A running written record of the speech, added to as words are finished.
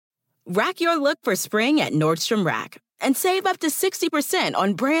Rack your look for spring at Nordstrom Rack and save up to 60%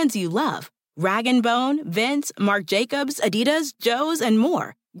 on brands you love. Rag & Bone, Vince, Marc Jacobs, Adidas, Joe's, and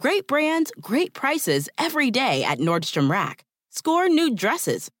more. Great brands, great prices every day at Nordstrom Rack. Score new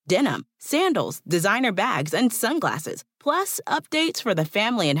dresses, denim, sandals, designer bags, and sunglasses, plus updates for the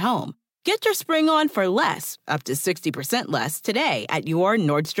family and home. Get your spring on for less, up to 60% less, today at your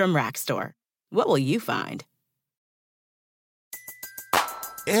Nordstrom Rack store. What will you find?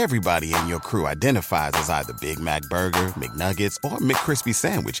 Everybody in your crew identifies as either Big Mac Burger, McNuggets, or McCrispy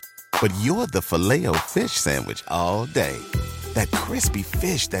Sandwich. But you're the Filet-O-Fish Sandwich all day. That crispy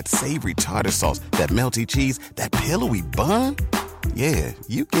fish, that savory tartar sauce, that melty cheese, that pillowy bun. Yeah,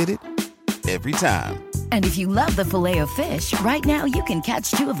 you get it. Every time. And if you love the Filet-O-Fish, right now you can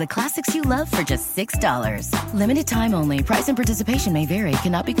catch two of the classics you love for just $6. Limited time only. Price and participation may vary.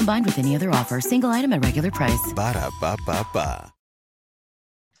 Cannot be combined with any other offer. Single item at regular price. Ba-da-ba-ba-ba.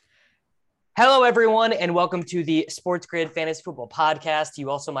 Hello, everyone, and welcome to the Sports Grid Fantasy Football Podcast. You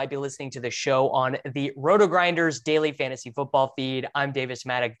also might be listening to the show on the Roto-Grinders Daily Fantasy Football feed. I'm Davis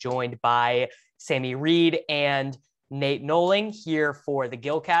Maddock, joined by Sammy Reed and Nate Noling here for the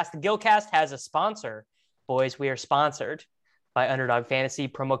Gillcast. The Gillcast has a sponsor. Boys, we are sponsored by Underdog Fantasy.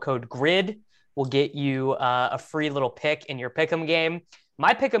 Promo code GRID will get you a free little pick in your pick'em game.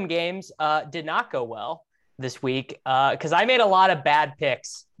 My pick'em games did not go well this week because I made a lot of bad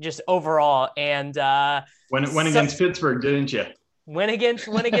picks just overall, and went against Pittsburgh, didn't you? Went against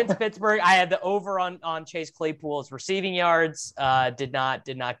Pittsburgh. I had the over on Chase Claypool's receiving yards. Did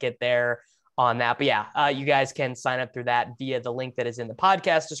not get there on that, but yeah, you guys can sign up through that via the link that is in the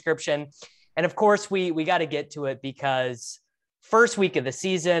podcast description. And of course, we got to get to it because first week of the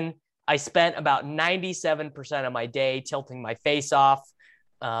season, I spent about 97% of my day tilting my face off.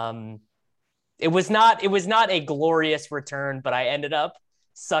 It was not a glorious return, but I ended up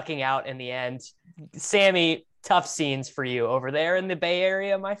sucking out in the end. Sammy, tough scenes for you over there in the Bay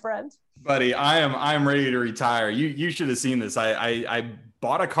Area, my friend. Buddy, I am ready to retire. You should have seen this. I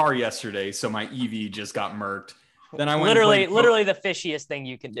bought a car yesterday, so my EV just got murked. Then I went literally the fishiest thing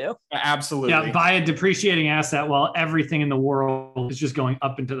you can do. Absolutely. Yeah, buy a depreciating asset while everything in the world is just going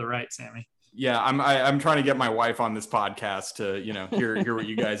up and to the right, Sammy. Yeah, I'm trying to get my wife on this podcast to, hear what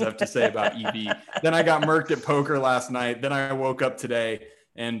you guys have to say about EV. Then I got murked at poker last night. Then I woke up today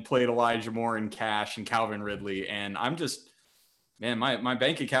and played Elijah Moore and Cash and Calvin Ridley. And I'm just, man, my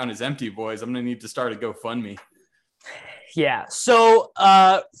bank account is empty, boys. I'm going to need to start a GoFundMe. Yeah. So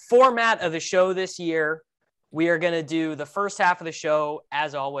format of the show this year, we are going to do the first half of the show.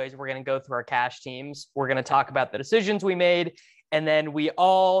 As always, we're going to go through our cash teams. We're going to talk about the decisions we made. And then we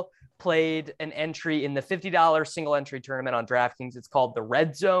all played an entry in the $50 single entry tournament on DraftKings. It's called the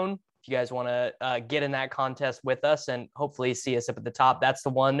Red Zone. If you guys want to get in that contest with us and hopefully see us up at the top, that's the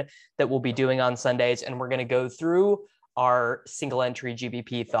one that we'll be doing on Sundays. And we're going to go through our single entry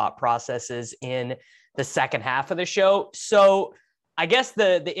GBP thought processes in the second half of the show. So I guess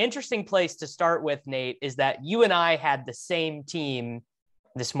the interesting place to start with, Nate, is that you and I had the same team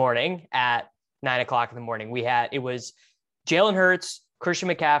this morning at 9:00 in the morning. It was Jalen Hurts, Christian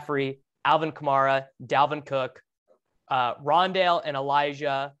McCaffrey, Alvin Kamara, Dalvin Cook, Rondale and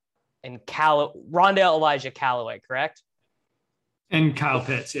Elijah Callaway, correct? And Kyle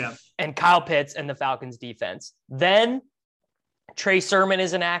Pitts, yeah. And Kyle Pitts and the Falcons defense. Then Trey Sermon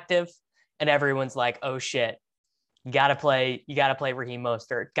is inactive, and everyone's like, oh shit, you gotta play Raheem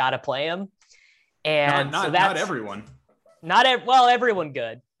Mostert. Gotta play him. And not everyone. Everyone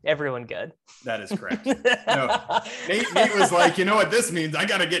good. Everyone good. That is correct. No, Nate was like, you know what this means? I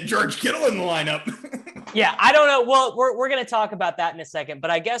got to get George Kittle in the lineup. Yeah, I don't know. Well, we're going to talk about that in a second. But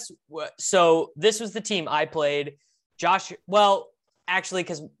I guess, so this was the team I played. Josh, well, actually,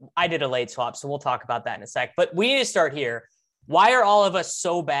 because I did a late swap, so we'll talk about that in a sec. But we need to start here. Why are all of us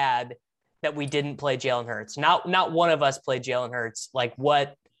so bad that we didn't play Jalen Hurts? Not one of us played Jalen Hurts. Like,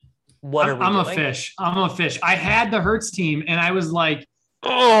 what are we doing? I'm a fish. I had the Hurts team, and I was like,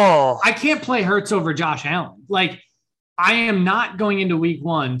 oh, I can't play Hurts over Josh Allen. Like, I am not going into week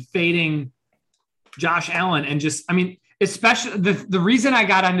one fading Josh Allen and especially the reason I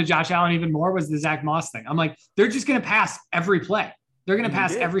got onto Josh Allen even more was the Zach Moss thing. I'm like, they're just going to pass every play. They're going to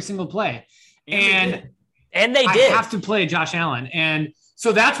pass every single play. And they did. I have to play Josh Allen. And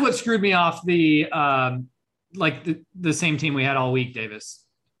so that's what screwed me off the same team we had all week, Davis.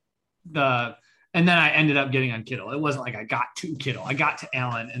 And then I ended up getting on Kittle. It wasn't like I got to Kittle. I got to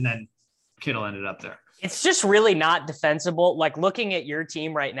Allen, and then Kittle ended up there. It's just really not defensible. Like, looking at your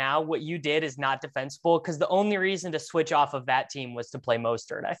team right now, what you did is not defensible because the only reason to switch off of that team was to play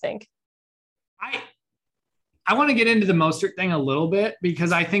Mostert, I think. I want to get into the Mostert thing a little bit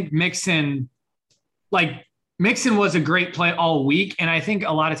because I think Mixon was a great play all week. And I think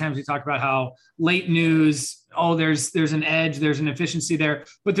a lot of times we talk about how late news, there's an edge, there's an efficiency there,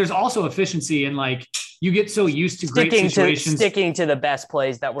 but there's also efficiency in like, you get so used to great situations. Sticking to the best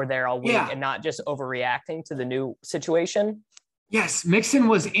plays that were there all week and not just overreacting to the new situation. Yes, Mixon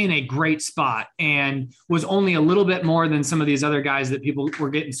was in a great spot and was only a little bit more than some of these other guys that people were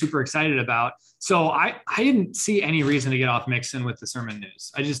getting super excited about. So I didn't see any reason to get off Mixon with the Sermon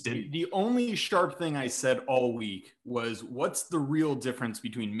news. I just didn't. The only sharp thing I said all week was, what's the real difference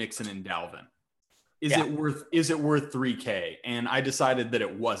between Mixon and Dalvin? Is it worth $3K? And I decided that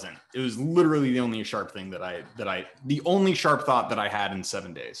it wasn't. It was literally the only sharp thing the only sharp thought that I had in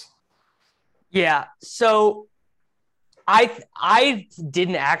 7 days. Yeah. So I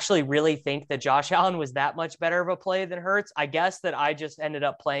didn't actually really think that Josh Allen was that much better of a play than Hurts. I guess that I just ended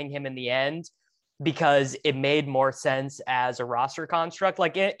up playing him in the end because it made more sense as a roster construct.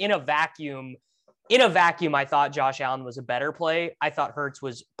 Like in a vacuum, I thought Josh Allen was a better play. I thought Hurts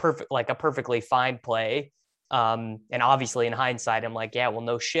was a perfectly fine play. And obviously in hindsight, I'm like, yeah, well,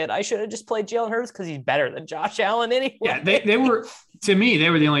 no shit. I should have just played Jalen Hurts because he's better than Josh Allen anyway. Yeah, they were, to me, they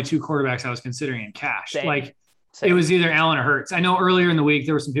were the only two quarterbacks I was considering in cash. Same. It was either Allen or Hurts. I know earlier in the week,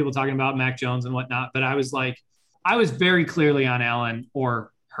 there were some people talking about Mac Jones and whatnot, but I was very clearly on Allen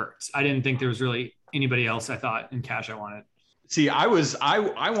or Hurts. I didn't think there was really anybody else I thought in cash I wanted. See, I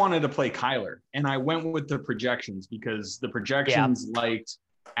wanted to play Kyler, and I went with the projections because the projections liked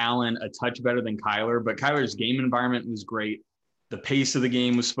Allen a touch better than Kyler, but Kyler's game environment was great. The pace of the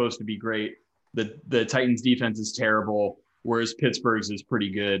game was supposed to be great. The Titans defense is terrible, whereas Pittsburgh's is pretty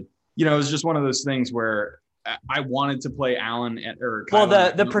good. It was just one of those things where I wanted to play Allen or Kyler.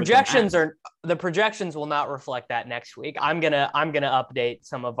 Well, the projections will not reflect that next week. I'm gonna update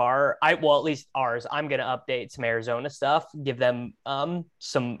some of at least ours. I'm gonna update some Arizona stuff, give them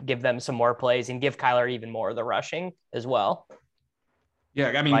some more plays, and give Kyler even more of the rushing as well.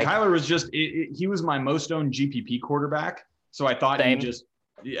 Yeah, I mean, Kyler was he was my most owned GPP quarterback, so I thought he just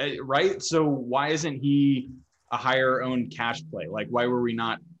right. So why isn't he a higher owned cash play? Like, why were we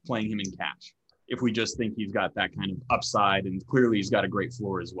not playing him in cash if we just think he's got that kind of upside and clearly he's got a great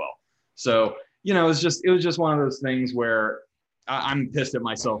floor as well? So, it was just one of those things where I'm pissed at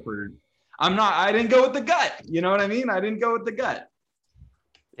myself I didn't go with the gut. You know what I mean? I didn't go with the gut.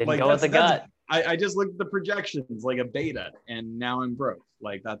 I just looked at the projections like a beta and now I'm broke.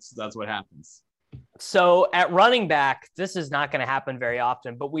 Like that's what happens. So at running back, this is not going to happen very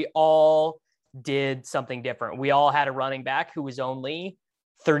often, but we all did something different. We all had a running back who was only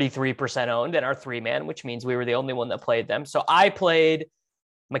 33% owned in our 3-man, which means we were the only one that played them. So I played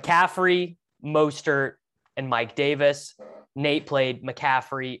McCaffrey, Mostert, and Mike Davis. Nate played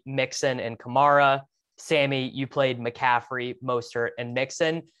McCaffrey, Mixon, and Kamara. Sammy, you played McCaffrey, Mostert, and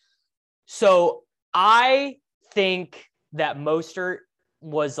Mixon. So I think that Mostert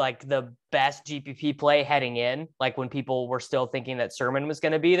was like the best GPP play heading in, like when people were still thinking that Sermon was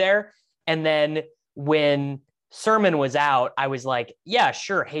going to be there. And then when Sermon was out, I was like, yeah,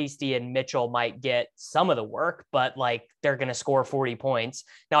 sure, Hasty and Mitchell might get some of the work, but like they're going to score 40 points.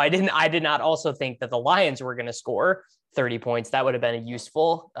 Now, I did not also think that the Lions were going to score 30 points. That would have been a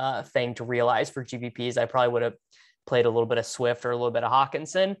useful thing to realize for GPPs. I probably would have played a little bit of Swift or a little bit of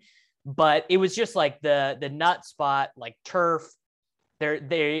Hawkinson, but it was just like the nut spot, like turf.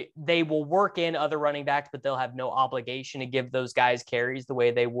 They will work in other running backs, but they'll have no obligation to give those guys carries the way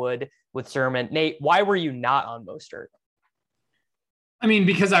they would with Sermon. Nate, why were you not on Mostert? I mean,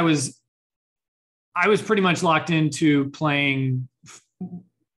 because I was pretty much locked into playing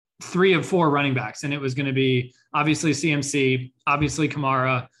 3 of 4 running backs, and it was going to be obviously CMC, obviously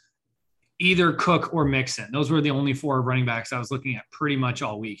Kamara, either Cook or Mixon. Those were the only 4 running backs I was looking at pretty much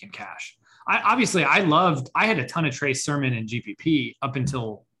all week in cash. I had a ton of Trey Sermon in GPP up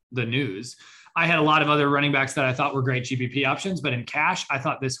until the news. I had a lot of other running backs that I thought were great GPP options, but in cash, I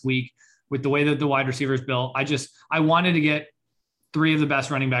thought this week with the way that the wide receivers built, I wanted to get 3 of the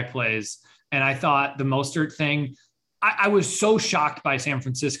best running back plays. And I thought the Mostert thing, I was so shocked by San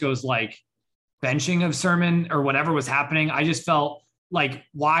Francisco's like benching of Sermon or whatever was happening. I just felt like,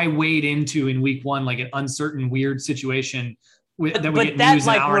 why wade into in week 1, like an uncertain, weird situation that we get news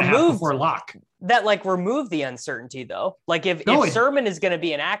an hour and a half before lock. That like removed the uncertainty though. Like if Sermon is going to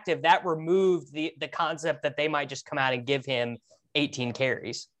be inactive, that removed the concept that they might just come out and give him 18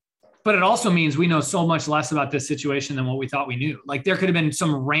 carries. But it also means we know so much less about this situation than what we thought we knew. Like there could have been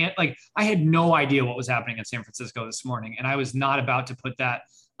some rant. Like I had no idea what was happening in San Francisco this morning. And I was not about to put that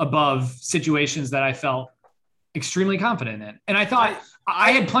above situations that I felt extremely confident in. And I thought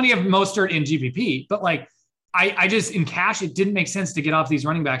I had plenty of Mostert in GPP, but like I just, in cash, it didn't make sense to get off these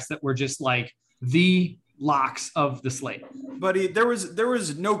running backs that were just like the locks of the slate. But there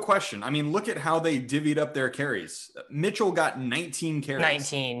was no question. I mean, look at how they divvied up their carries. Mitchell got 19 carries.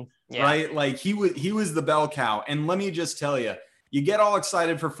 19. Yeah. Right? Like he was the bell cow. And let me just tell you, you get all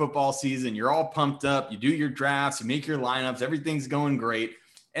excited for football season. You're all pumped up. You do your drafts. You make your lineups. Everything's going great.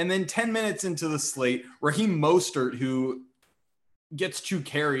 And then 10 minutes into the slate, Raheem Mostert, who gets 2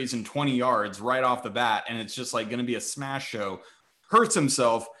 carries and 20 yards right off the bat, and it's just like going to be a smash show, hurts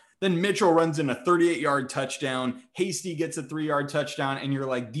himself. Then Mitchell runs in a 38-yard touchdown. Hasty gets a 3-yard touchdown. And you're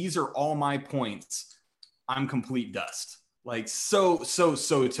like, these are all my points. I'm complete dust. Like so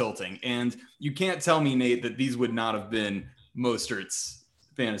tilting. And you can't tell me, Nate, that these would not have been Mostert's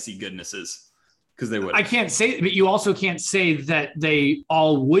fantasy goodnesses, because they would. I can't say, but you also can't say that they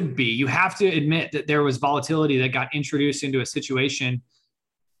all would be. You have to admit that there was volatility that got introduced into a situation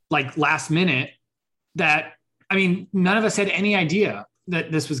like last minute that, I mean, none of us had any idea that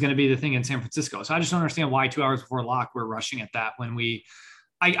this was going to be the thing in San Francisco. So I just don't understand why 2 hours before lock, we're rushing at that when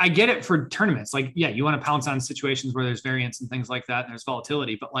I get it for tournaments. Like, yeah, you want to pounce on situations where there's variance and things like that, and there's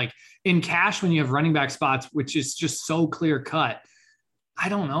volatility, but like in cash, when you have running back spots, which is just so clear cut, I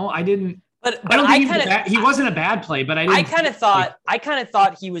don't know. But he wasn't a bad play, but I kind of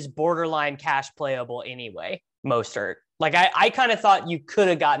thought he was borderline cash playable anyway. Mostert, like I kind of thought you could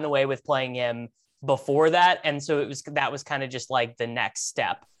have gotten away with playing him before that, and so that was kind of just like the next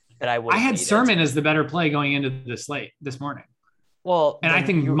step that I had needed. Sermon as the better play going into the slate this morning. Well, and I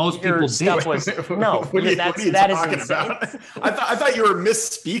think most people did. No, what are you talking about? I thought you were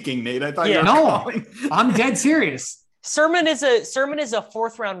misspeaking, Nate. I thought you were calling. I'm dead serious. Sermon is a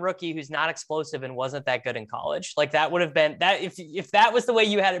 4th round rookie who's not explosive and wasn't that good in college. Like that would have been that if that was the way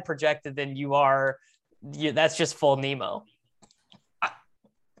you had it projected, then that's just full Nemo.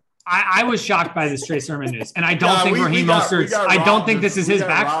 I was shocked by this Trey Sermon news, and I don't think Raheem Mostert. I don't think this is his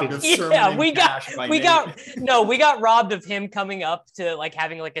backfield. Yeah, we got robbed of him coming up to like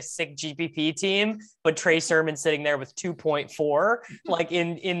having like a sick GPP team, but Trey Sermon sitting there with 2.4 like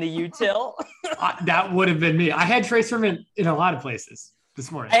in the util. That would have been me. I had Trey Sermon in a lot of places this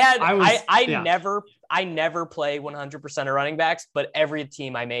morning. I never play 100% of running backs, but every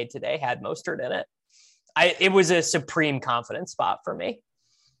team I made today had Mostert in it. It was a supreme confidence spot for me.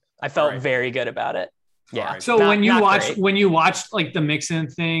 I felt very good about it. Yeah. So when you watched like the Mixon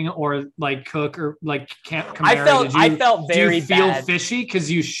thing or like Cook or like Kamara, I felt very do you feel bad. fishy?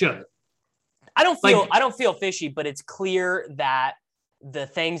 Because you should. I don't feel fishy, but it's clear that the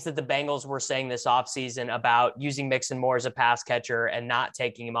things that the Bengals were saying this offseason about using Mixon more as a pass catcher and not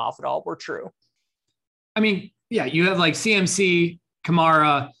taking him off at all were true. I mean, yeah, you have like CMC,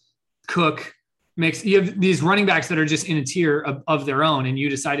 Kamara, Cook, Mix. You have these running backs that are just in a tier of their own, and you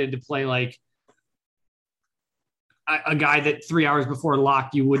decided to play like a guy that 3 hours before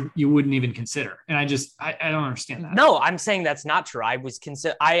lock you wouldn't even consider. And I don't understand that. No, I'm saying that's not true. I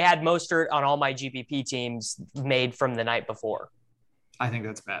had Mostert on all my GPP teams made from the night before. I think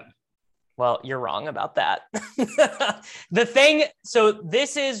that's bad. Well, you're wrong about that. So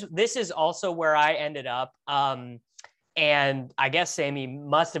this is also where I ended up. And I guess Sammy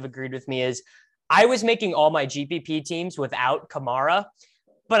must have agreed with me, is I was making all my GPP teams without Kamara,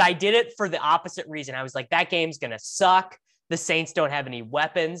 but I did it for the opposite reason. I was like, that game's going to suck. The Saints don't have any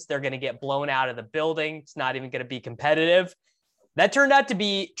weapons. They're going to get blown out of the building. It's not even going to be competitive. That turned out to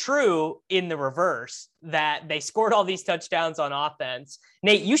be true in the reverse, that they scored all these touchdowns on offense.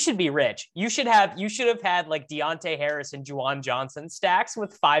 Nate, you should be rich. You should have had like Deontay Harris and Juwan Johnson stacks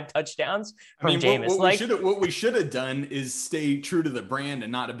with 5 touchdowns from Jameis. What we should have done is stay true to the brand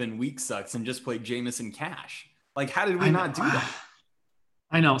and not have been weak sucks and just play Jameis and Cash. Like, how did we not do that?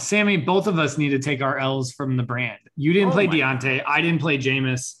 I know, Sammy, both of us need to take our L's from the brand. You didn't play Deontay. God. I didn't play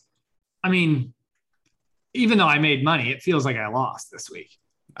Jameis. I mean, even though I made money, it feels like I lost this week.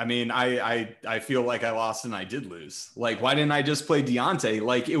 I mean, I feel like I lost and I did lose. Like, why didn't I just play Deontay?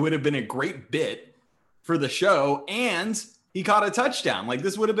 Like, it would have been a great bit for the show, and he caught a touchdown. Like,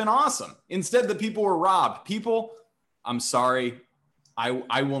 this would have been awesome. Instead, the people were robbed. People, I'm sorry.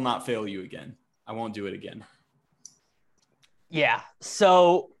 I will not fail you again. I won't do it again. Yeah.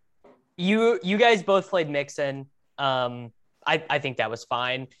 So you guys both played Mixon. I think that was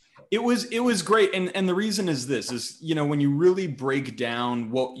fine. It was great. And the reason is this is, you know, when you really break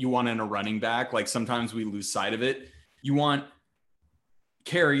down what you want in a running back, like sometimes we lose sight of it. You want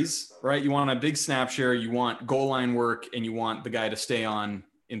carries, right? You want a big snap share, you want goal line work, and you want the guy to stay on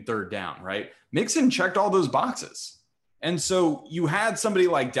in third down, right? Mixon checked all those boxes. And so you had somebody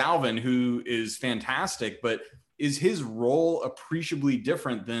like Dalvin, who is fantastic, but is his role appreciably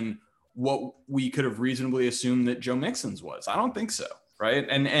different than what we could have reasonably assumed that Joe Mixon's was. I don't think so. Right.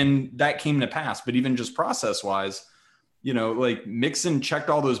 And that came to pass. But even just process wise, like Mixon checked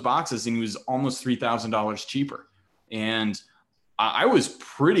all those boxes and he was almost $3,000 cheaper. And I was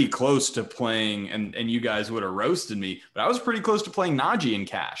pretty close to playing, and you guys would have roasted me, but I was pretty close to playing Najee in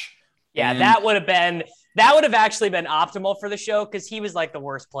cash. Yeah, and that would have actually been optimal for the show because he was like the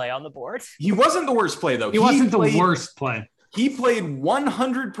worst play on the board. He wasn't the worst play, though. He wasn't the worst play. He played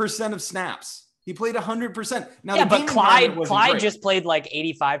 100% of snaps. He played 100%. Now, yeah, but Clyde just played like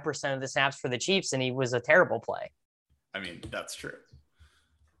 85% of the snaps for the Chiefs, and he was a terrible play. I mean, that's true.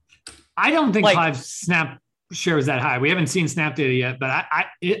 I don't think Clyde's snap share was that high. We haven't seen snap data yet, but I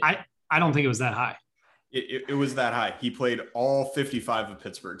don't think it was that high. It was that high. He played all 55 of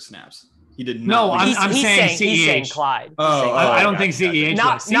Pittsburgh snaps. He did not. No, I'm saying CEH. He's saying Clyde. I don't think CEH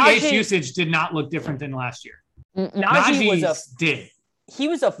was. CEH Najee, usage did not look different than last year. Najee he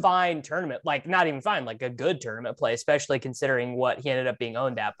was a fine tournament, like not even fine, like a good tournament play, especially considering what he ended up being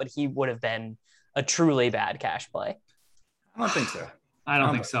owned at, but he would have been a truly bad cash play. I don't think so. I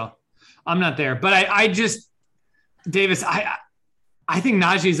don't think so. I'm not there, but I just, Davis, I think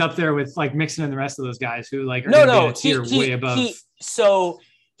Najee's up there with like Mixon and the rest of those guys who like are a tier way above. So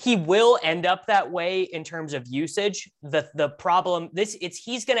he will end up that way in terms of usage. The problem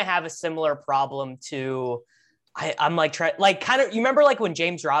he's going to have a similar problem to. I'm like trying, like kind of, you remember like when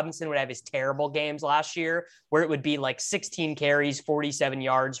James Robinson would have his terrible games last year where it would be like 16 carries, 47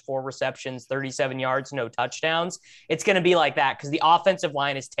 yards, 4 receptions, 37 yards, no touchdowns. It's going to be like that because the offensive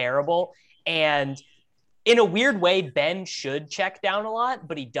line is terrible. And in a weird way, Ben should check down a lot,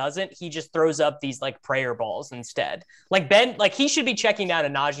 but he doesn't. He just throws up these like prayer balls instead. Like Ben, like he should be checking down a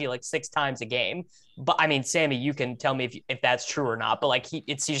Najee like 6 times a game. But I mean, Sammy, you can tell me if that's true or not, but like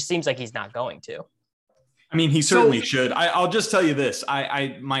it just seems like he's not going to. I mean, he certainly should. I'll just tell you this.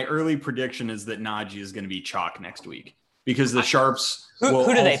 My early prediction is that Najee is going to be chalk next week because the Sharps.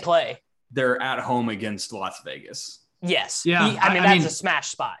 Who do they play? They're at home against Las Vegas. Yes. Yeah. That's a smash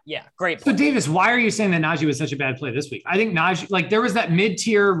spot. Yeah. Great play. So Davis, why are you saying that Najee was such a bad play this week? I think Najee, like there was that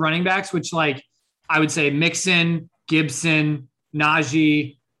mid-tier running backs, which like I would say Mixon, Gibson,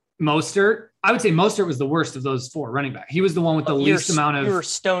 Najee, Mostert. I would say Mostert was the worst of those 4 running backs. He was the one with the least amount of. You were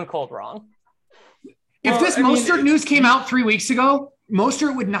stone cold wrong. If Mostert news came out 3 weeks ago,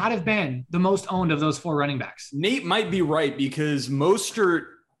 Mostert would not have been the most owned of those 4 running backs. Nate might be right because Mostert,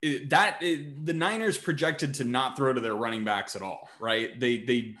 the Niners projected to not throw to their running backs at all, right?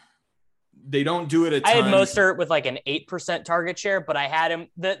 They don't do it a ton. I had Mostert with like an 8% target share, but I had him.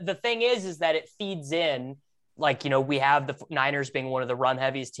 The thing is that it feeds in, like, we have the Niners being one of the run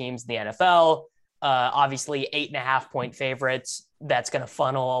heaviest teams in the NFL. Obviously 8.5 point favorites. That's going to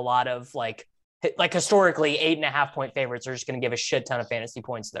funnel a lot of like historically 8.5 point favorites are just going to give a shit ton of fantasy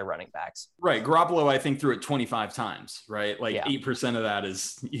points to their running backs. Right. Garoppolo, I think, threw it 25 times, right? Like 8% of that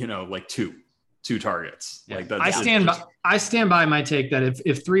is, like two targets. Yeah. Like that. I stand by my take that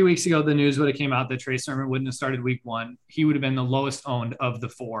if 3 weeks ago, the news would have came out that Trey Sermon wouldn't have started week 1, he would have been the lowest owned of the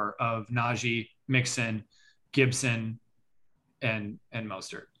 4 of Najee, Mixon, Gibson, and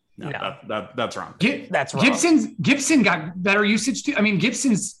Mostert. No. That's wrong. That's wrong. Gibson got better usage too. I mean,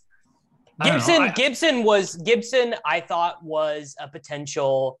 Gibson, I thought was a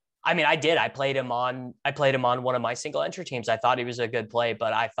potential. I mean, I played him on one of my single entry teams. I thought he was a good play,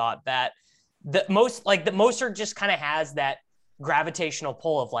 but I thought that the Mostert just kind of has that gravitational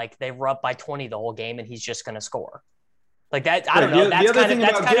pull of like they were up by 20 the whole game and he's just going to score like that. I don't know. That's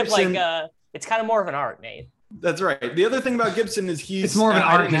kind of like it's kind of more of an art, Nate. That's right. The other thing about Gibson is it's more of an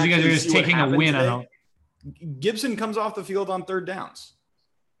art because you guys are just taking a win on him. Gibson comes off the field on 3rd downs.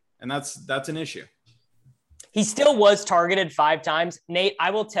 And that's an issue. He still was targeted 5 times. Nate, I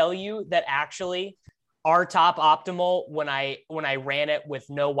will tell you that actually our top optimal when I ran it with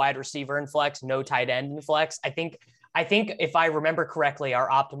no wide receiver in flex, no tight end in flex, I think if I remember correctly, our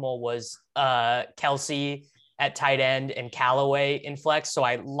optimal was Kelsey at tight end and Callaway in flex. So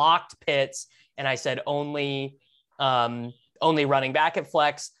I locked Pitts and I said only running back at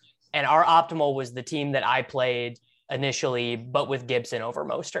flex. And our optimal was the team that I played initially, but with Gibson over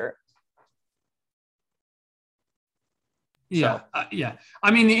Mostert. Yeah. Yeah.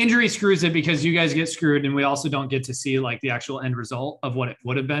 I mean, the injury screws it because you guys get screwed and we also don't get to see like the actual end result of what it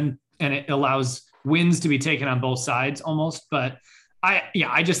would have been. And it allows wins to be taken on both sides almost. But I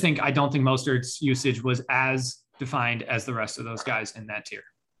don't think Mostert's usage was as defined as the rest of those guys in that tier.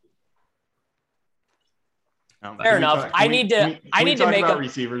 Fair enough. I need to make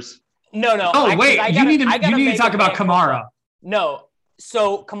receivers. No. Oh, wait. You need to talk about Kamara. No.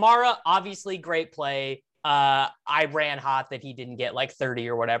 So Kamara, obviously great play. I ran hot that he didn't get like 30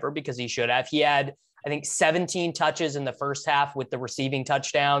 or whatever because he should have. He had, I think, 17 touches in the first half with the receiving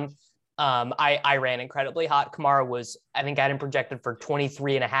touchdown. I ran incredibly hot. Kamara was, I think I had him projected for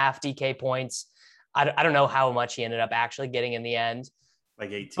 23 and a half DK points. I don't know how much he ended up actually getting in the end.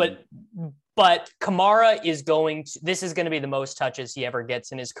 Like 18. But Kamara this is going to be the most touches he ever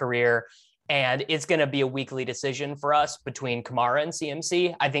gets in his career. And it's going to be a weekly decision for us between Kamara and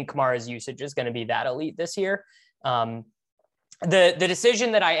CMC. I think Kamara's usage is going to be that elite this year. The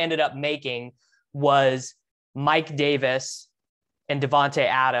decision that I ended up making was Mike Davis and Devontae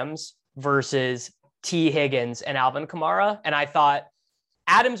Adams versus T. Higgins and Alvin Kamara. And I thought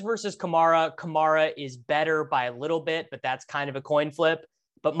Adams versus Kamara is better by a little bit, but that's kind of a coin flip.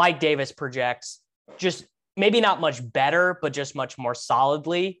 But Mike Davis projects just maybe not much better, but just much more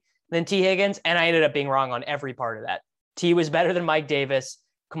solidly than T. Higgins. And I ended up being wrong on every part of that. T was better than Mike Davis.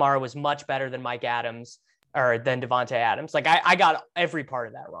 Kamara was much better than Mike Adams or than Devontae Adams. Like I got every part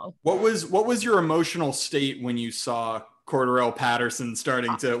of that wrong. What was your emotional state when you saw Cordarrelle Patterson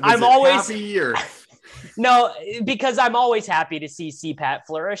starting to, I'm always happy or? No, because I'm always happy to see CPAT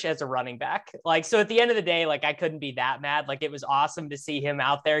flourish as a running back. Like, so at the end of the day, like I couldn't be that mad. Like it was awesome to see him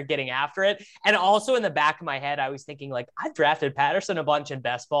out there getting after it. And also in the back of my head, I was thinking like, I've drafted Patterson a bunch in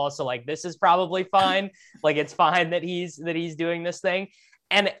best ball. So like, this is probably fine. Like it's fine that he's doing this thing.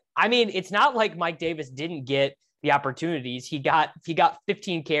 And I mean, it's not like Mike Davis didn't get the opportunities. He got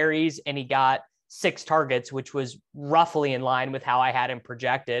 15 carries and he got 6 targets, which was roughly in line with how I had him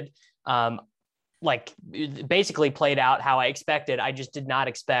projected. Like basically played out how I expected. I just did not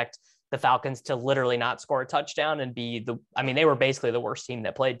expect the Falcons to literally not score a touchdown and they were basically the worst team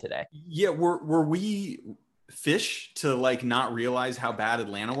that played today. Yeah. Were we fish to like not realize how bad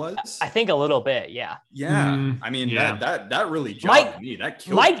Atlanta was? I think a little bit. Yeah. Yeah. I mean, that really jogged me. That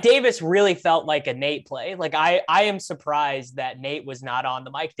killed Mike me. Davis really felt like a Nate play. Like I am surprised that Nate was not on the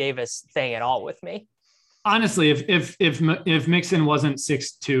Mike Davis thing at all with me. Honestly, if Mixon wasn't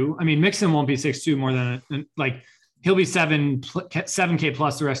 6'2", I mean, Mixon won't be 6'2" more than like he'll be 7K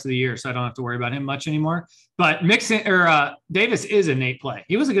plus the rest of the year. So I don't have to worry about him much anymore, but Mixon or Davis is a Nate play.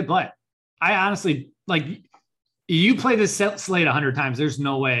 He was a good play. I honestly like you play this slate 100 times. There's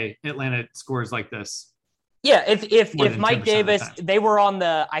no way Atlanta scores like this. Yeah. If Mike Davis, I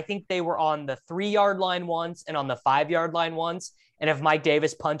think they were on the 3-yard line once and on the 5-yard line once. And if Mike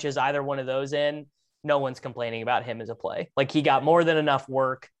Davis punches either one of those in, no one's complaining about him as a play. Like he got more than enough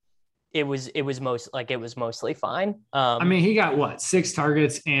work. It was mostly fine. I mean, he got 6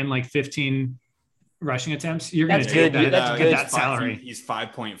 targets and like 15 rushing attempts. You're going to take that salary. He's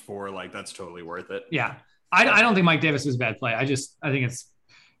 5.4. Like that's totally worth it. Yeah. I don't think Mike Davis was a bad play. I think it's,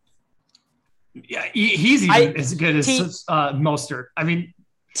 he's even as good as Mostert. I mean,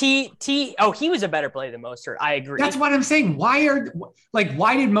 he was a better play than Mostert. I agree. That's what I'm saying. Why did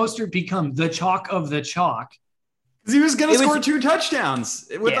Mostert become the chalk of the chalk? Because he was going to score 2 touchdowns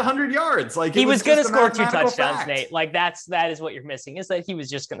with 100 yards. Like he was going to score 2 touchdowns, Nate. Like that is what you're missing is that he was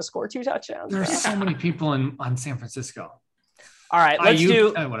just going to score 2 touchdowns. There's so many people on San Francisco. All right,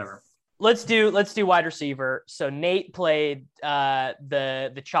 whatever. Let's do wide receiver. So Nate played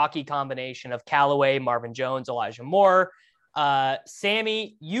the chalky combination of Callaway, Marvin Jones, Elijah Moore.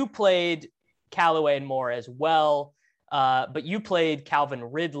 Sammy, you played Callaway and Moore as well, but you played Calvin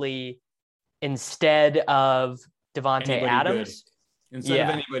Ridley instead of Devontae Adams. Instead of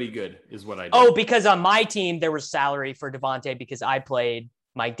anybody good is what I did. Oh, because on my team there was salary for Devontae because I played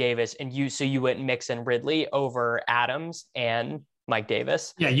Mike Davis and you went Mixon Ridley over Adams and Mike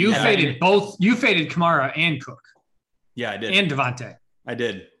Davis. Yeah, you faded both. You faded Kamara and Cook. Yeah, I did. And Devontae. I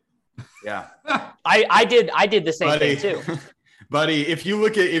did. Yeah. I did the same thing too. Buddy, if you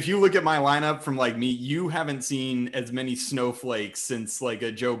look at my lineup from like me, you haven't seen as many snowflakes since like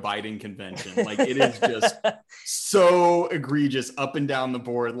a Joe Biden convention. Like it is just so egregious up and down the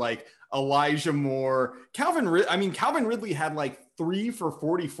board. Like Elijah Moore, Calvin Ridley had like 3 for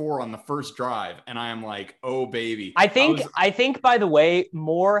 44 on the first drive. And I am like, oh baby. I think by the way,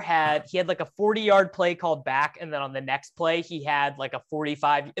 Moore had like a 40-yard play called back. And then on the next play, he had like a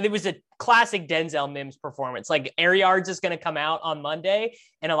 45. It was a classic Denzel Mims performance. Like air yards is going to come out on Monday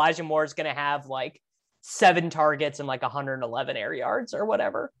and Elijah Moore is going to have like 7 targets and like 111 air yards or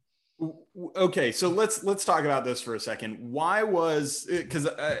whatever. Okay, so let's talk about this for a second. Why was because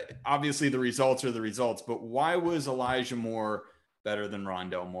obviously the results are the results, but why was Elijah Moore better than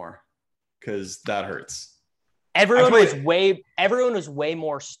Rondale Moore? Because that hurts. Everyone was way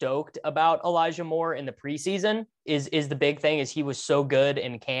more stoked about Elijah Moore in the preseason. Is the big thing is he was so good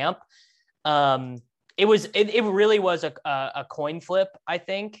in camp. It really was a coin flip, I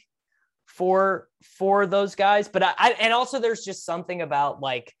think, for those guys. But and also there's just something about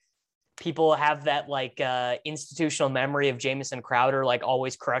like people have that like institutional memory of Jamison Crowder, like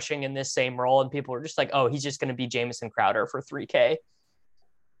always crushing in this same role. And people are just like, oh, he's just going to be Jamison Crowder for 3K.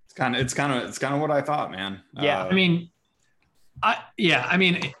 It's kind of what I thought, man. Yeah.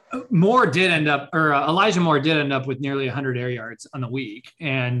 Moore did end up, or Elijah Moore did end up with nearly 100 air yards on the week,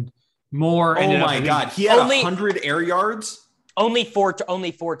 and Moore. Oh my God, he had 100 air yards. Only four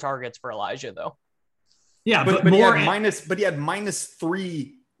targets for Elijah though. Yeah, but he had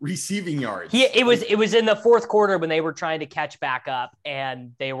 -3 receiving yards. It was in the fourth quarter when they were trying to catch back up,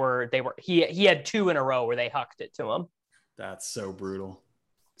 and he had 2 in a row where they hucked it to him. That's so brutal.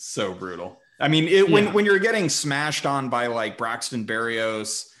 So brutal. I mean, when you're getting smashed on by like Braxton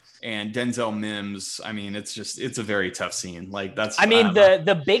Berrios and Denzel Mims, I mean, it's a very tough scene. Like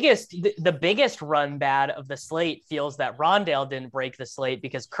the biggest run bad of the slate feels that Rondale didn't break the slate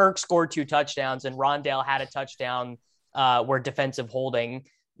because Kirk scored 2 touchdowns and Rondale had a touchdown where defensive holding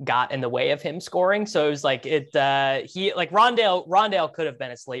got in the way of him scoring. So it was like Rondale could have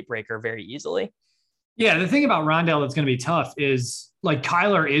been a slate breaker very easily. Yeah, the thing about Rondale that's going to be tough is like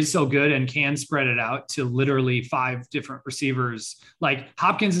Kyler is so good and can spread it out to literally 5 different receivers. Like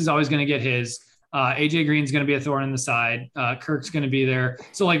Hopkins is always going to get his. AJ Green's going to be a thorn in the side. Kirk's going to be there.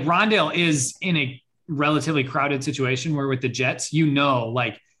 So like Rondale is in a relatively crowded situation where with the Jets,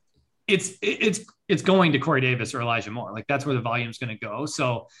 like it's going to Corey Davis or Elijah Moore. Like that's where the volume is going to go.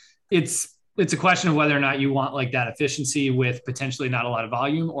 So it's a question of whether or not you want like that efficiency with potentially not a lot of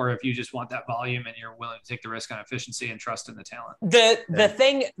volume, or if you just want that volume and you're willing to take the risk on efficiency and trust in the talent.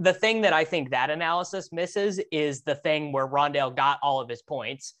 The thing that I think that analysis misses is the thing where Rondale got all of his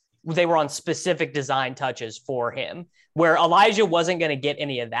points. They were on specific design touches for him, where Elijah wasn't going to get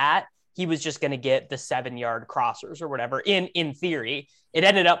any of that. He was just going to get the 7-yard crossers or whatever. In theory, it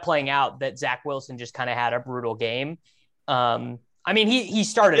ended up playing out that Zach Wilson just kind of had a brutal game. I mean, he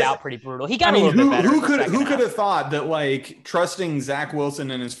started out pretty brutal. He got a little bit better. Who could have thought that like trusting Zach Wilson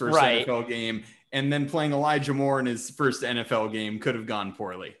in his first NFL game and then playing Elijah Moore in his first NFL game could have gone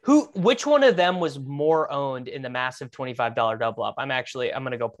poorly? Which one of them was more owned in the massive $25 double up? I'm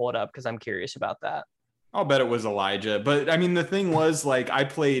going to go pull it up because I'm curious about that. I'll bet it was Elijah. But I mean, the thing was like I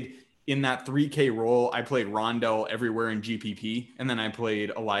played in that 3K role. I played Rondale everywhere in GPP, and then I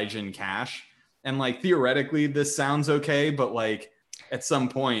played Elijah in cash. And like theoretically, this sounds okay, but like at some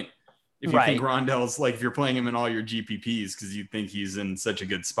point, if you think Rondale's like, if you're playing him in all your GPPs because you think he's in such a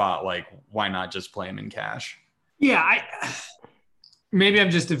good spot, like why not just play him in cash? Yeah, maybe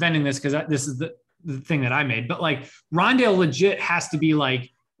I'm just defending this because this is the thing that I made, but like Rondale legit has to be like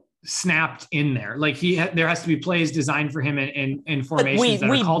snapped in there. Like there has to be plays designed for him in formations that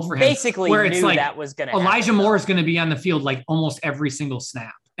are called for him. Basically, where it's like that was going to Elijah Moore is going to be on the field like almost every single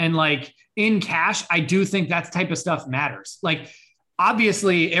snap. And like in cash, I do think that type of stuff matters. Like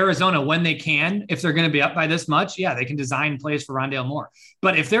obviously Arizona, when they can, if they're going to be up by this much, yeah, they can design plays for Rondale Moore.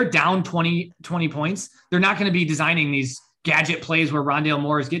 But if they're down 20 points, they're not going to be designing these gadget plays where Rondale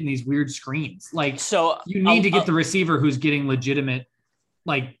Moore is getting these weird screens. Like so you need to get the receiver who's getting legitimate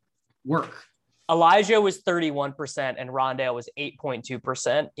like work. Elijah was 31% and Rondale was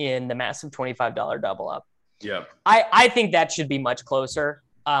 8.2% in the massive $25 double up. Yeah. I think that should be much closer.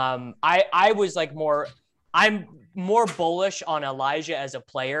 I was like I'm more bullish on Elijah as a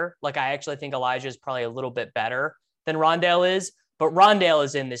player. Like I actually think Elijah is probably a little bit better than Rondale is, but Rondale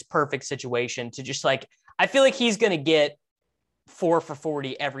is in this perfect situation to just like, I feel like he's going to get 4 for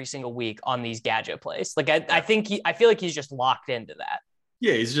 40 every single week on these gadget plays. Like I feel like he's just locked into that.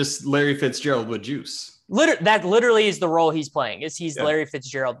 Yeah. He's just Larry Fitzgerald with juice. That literally is the role he's playing he's Larry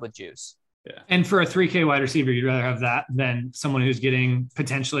Fitzgerald with juice. Yeah. And for a 3K wide receiver, you'd rather have that than someone who's getting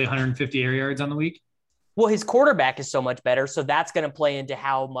potentially 150 air yards on the week? Well, his quarterback is so much better, so that's going to play into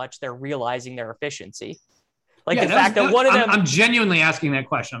how much they're realizing their efficiency. Like the fact that one of them, I'm genuinely asking that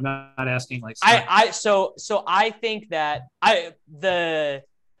question. I'm not asking like so I think that I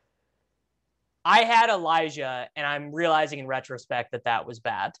had Elijah, and I'm realizing in retrospect that was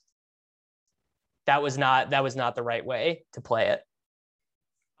bad. That was not the right way to play it.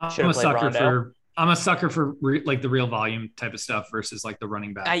 I'm a sucker for like the real volume type of stuff versus like the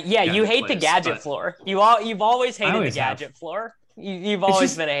running back. You hate the gadget floor. You've always hated the gadget floor. You've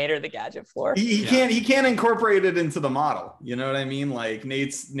always been a hater of the gadget floor. He can't incorporate it into the model. You know what I mean? Like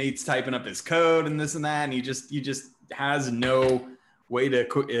Nate's typing up his code and this and that, and he just has no way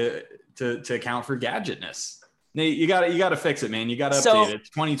to account for gadgetness. Nate, you got to fix it, man. You got to update it.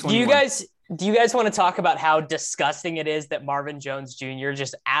 It's 2021. Do you guys want to talk about how disgusting it is that Marvin Jones Jr.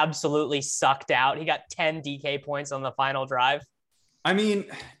 just absolutely sucked out? He got 10 DK points on the final drive. I mean,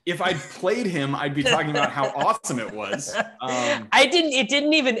 if I played him, I'd be talking about how awesome it was. It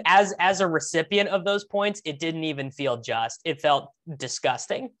didn't even, as a recipient of those points, it didn't even feel just. It felt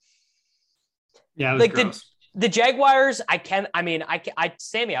disgusting. Yeah, it was gross. The Jaguars,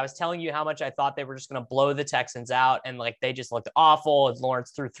 Sammy, I was telling you how much I thought they were just going to blow the Texans out, and like they just looked awful. And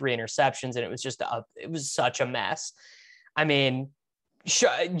Lawrence threw 3 interceptions, and it was such a mess. I mean,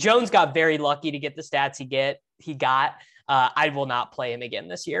 Jones got very lucky to get the stats he got. I will not play him again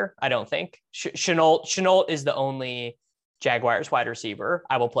this year. I don't think. Shenault is the only Jaguars wide receiver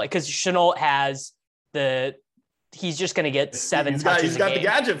I will play, because Shenault has he's just going to get 7 touches. He's got the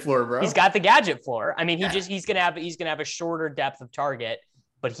gadget floor, bro. He's got the gadget floor. I mean, he's going to have a shorter depth of target,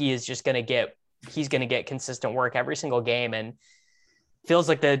 but he is just going to get consistent work every single game. And feels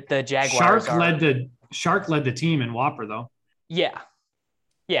like the Jaguars Shark led the team in Whopper though. Yeah.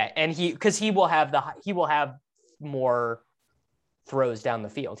 Yeah. And he will have more throws down the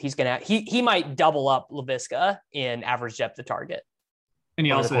field. He might double up LaVisca in average depth of target. And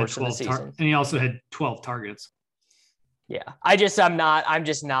he also had 12 targets. Yeah. I'm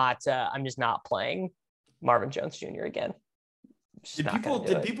just not playing Marvin Jones Jr. again.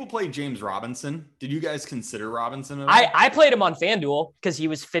 Did people play James Robinson? Did you guys consider Robinson? I played him on FanDuel because he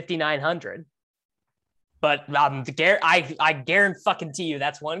was 5,900. But I guarantee you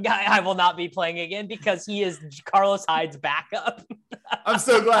that's one guy I will not be playing again, because he is Carlos Hyde's backup. I'm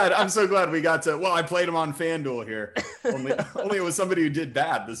so glad we got to. Well, I played him on FanDuel here. Only it was somebody who did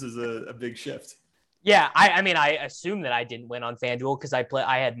bad. This is a big shift. Yeah, I assume that I didn't win on FanDuel because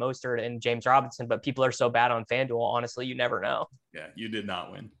I had Mostert and James Robinson, but people are so bad on FanDuel. Honestly, you never know. Yeah, you did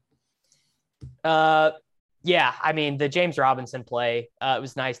not win. Yeah, I mean, the James Robinson play, it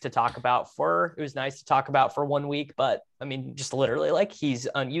was nice to talk about for 1 week, but I mean, just literally like he's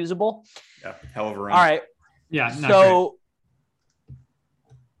unusable. Yeah, hell of a run. All right. Yeah. So,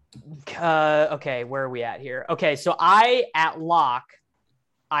 okay, where are we at here? Okay, so at lock,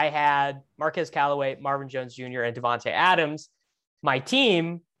 I had Marquez Callaway, Marvin Jones Jr., and Devontae Adams. My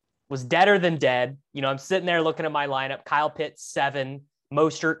team was deader than dead. You know, I'm sitting there looking at my lineup. Kyle Pitts, 7,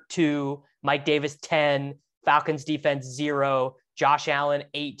 Mostert, 2, Mike Davis, 10, Falcons defense, 0, Josh Allen,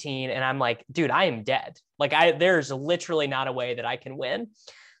 18. And I'm like, dude, I am dead. Like there's literally not a way that I can win.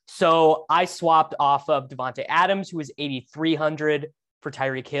 So I swapped off of Devontae Adams, who was 8,300, for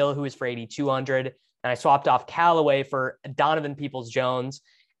Tyreek Hill, who was for 8,200. And I swapped off Callaway for Donovan Peoples-Jones.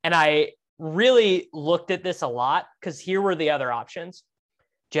 And I really looked at this a lot, because here were the other options.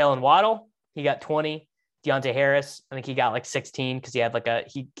 Jalen Waddle, he got 20. Deontay Harris, I think he got like 16 because he had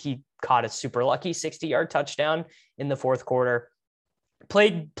he caught a super lucky 60-yard touchdown in the fourth quarter.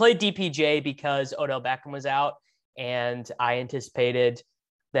 Played DPJ because Odell Beckham was out, and I anticipated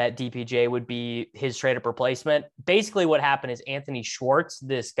that DPJ would be his trade-up replacement. Basically what happened is Anthony Schwartz,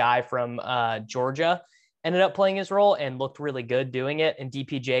 this guy from Georgia, ended up playing his role and looked really good doing it. And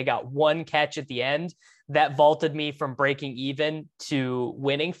DPJ got 1 catch at the end that vaulted me from breaking even to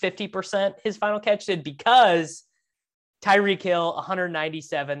winning 50%. His final catch did, because Tyreek Hill,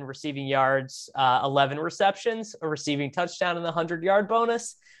 197 receiving yards, 11 receptions, a receiving touchdown, and the 100-yard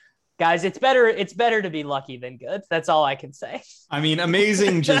bonus. Guys, it's better to be lucky than good. That's all I can say. I mean,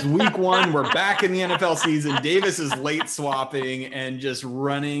 amazing. Just week 1, we're back in the NFL season. Davis is late swapping and just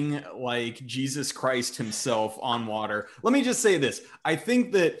running like Jesus Christ himself on water. Let me just say this. I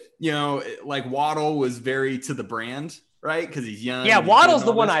think that, like Waddle was very to the brand, right? Because he's young. Yeah, Waddle's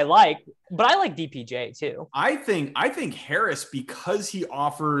the one I like, but I like DPJ too. I think Harris, because he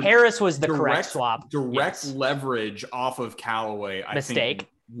offered Harris was the correct swap. Direct leverage off of Callaway. Mistake. I think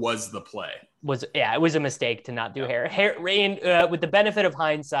was the play. It was a mistake to not do Harris. With the benefit of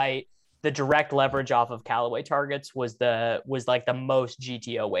hindsight, the direct leverage off of Callaway targets was like the most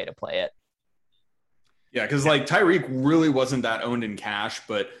GTO way to play it. Yeah, because like Tyreek really wasn't that owned in cash,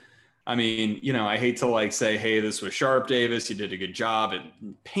 but I mean, I hate to like say, hey, this was sharp, Davis. You did a good job. It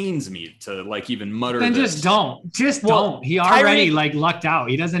pains me to like even mutter. Then this. just don't. He already lucked out.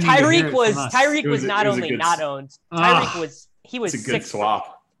 He doesn't. Tyreek was not only not owned. Tyreek was a good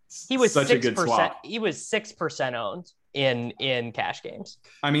swap. He was such 6%. A good swap. He was 6% owned in cash games.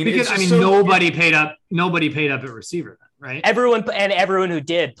 I mean, nobody paid up at receiver, right? Everyone who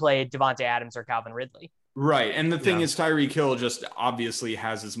did played Devontae Adams or Calvin Ridley. Right. And the thing is, Tyreek Hill just obviously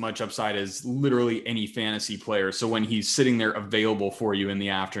has as much upside as literally any fantasy player. So when he's sitting there available for you in the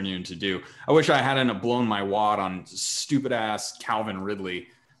afternoon to do, I wish I hadn't blown my wad on stupid ass Calvin Ridley,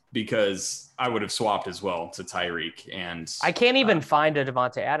 because I would have swapped as well to Tyreek. And I can't even find a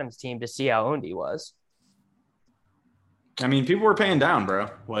Devontae Adams team to see how owned he was. I mean, people were paying down, bro.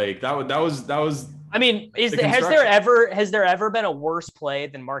 Like that was I mean, has there ever been a worse play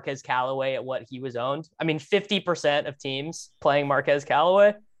than Marquez Callaway at what he was owned? I mean, 50% of teams playing Marquez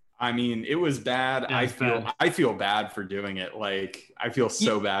Callaway. I mean, it was bad. Yeah, I feel bad for doing it. Like, I feel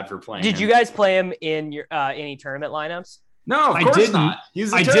so bad for playing. Did you guys play him in your any tournament lineups? No, of course not.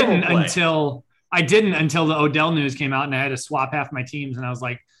 I didn't until the Odell news came out, and I had to swap half my teams, and I was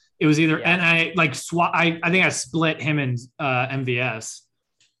like, it was either and I like swap. I think I split him and MVS,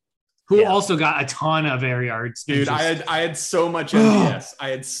 who also got a ton of air yards. Dude, I had so much MVS. I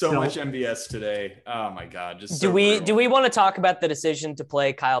had so much MVS today. Oh my god! Just do we want to talk about the decision to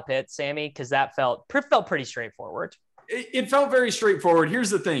play Kyle Pitts, Sammy? Because that felt pretty straightforward. It felt very straightforward.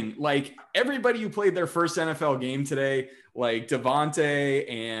 Here's the thing: like everybody who played their first NFL game today, like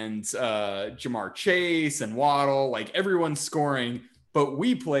Devontae and Jamar Chase and Waddle, like everyone's scoring. But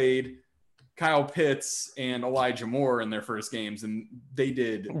we played Kyle Pitts and Elijah Moore in their first games, and they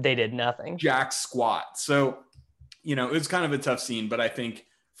did nothing, jack squat. So, it was kind of a tough scene, but I think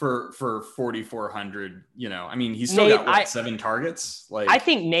for 4,400, I mean, he's still got 7 targets. Like, I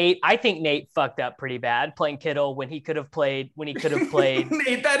think Nate fucked up pretty bad playing Kittle when he could have played.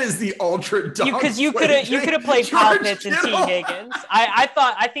 Nate, that is the ultra dog. Because you could have played Kyle Pitts and T Higgins.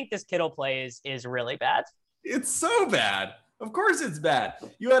 I think this Kittle play is really bad. It's so bad. Of course it's bad.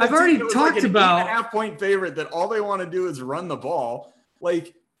 I've already talked about 8.5-point favorite that all they want to do is run the ball.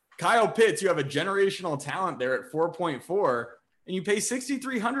 Like Kyle Pitts, you have a generational talent there at 4.4, and you pay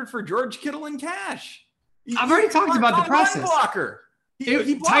 $6,300 for George Kittle in cash. I've already talked about the process. Blocker.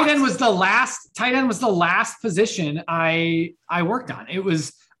 Tight end was the last position I worked on. It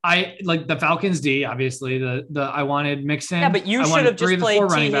was like the Falcons D, obviously I wanted Mixon. Yeah, but you should have just played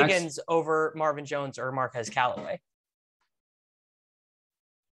T Higgins over Marvin Jones or Marquez Callaway.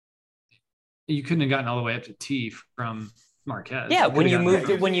 You couldn't have gotten all the way up to T from Marquez. Yeah, when you moved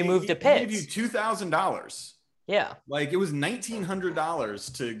to Pitts, he gave you $2,000. Yeah, like it was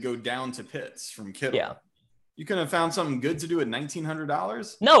 $1,900 to go down to Pitts from Kittle. Yeah, you could have found something good to do at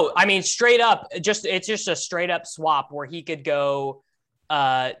 $1,900. No, I mean straight up, it's just a straight up swap where he could go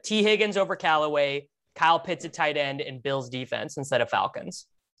T Higgins over Callaway, Kyle Pitts at tight end, and Bills defense instead of Falcons.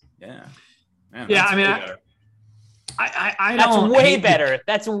 Yeah, man, yeah. I mean, I that's way better.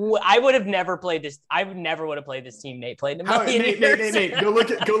 I would have never played this. I never would have played this team Nate played in a million years. Nate, go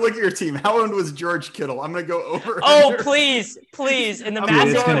look at your team. How owned was George Kittle? I'm gonna go over. Oh, please. In the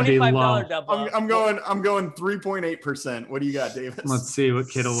massive $25 double. I'm going 3.8%. What do you got, Davis? Let's see what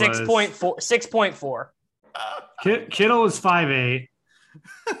Kittle was. 6.4. Kittle was 5'8".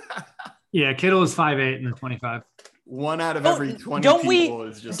 Yeah, Kittle was 5'8" in the 25. One out of every 20 people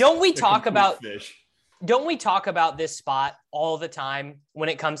is just. Don't we talk about fish? Don't we talk about this spot all the time when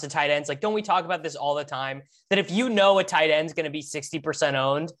it comes to tight ends? Like, don't we talk about this all the time? That if you know a tight end's going to be 60%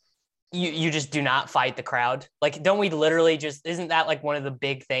 owned, you just do not fight the crowd. Like, don't we literally isn't that like one of the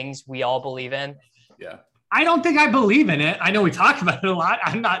big things we all believe in? Yeah. I don't think I believe in it. I know we talk about it a lot.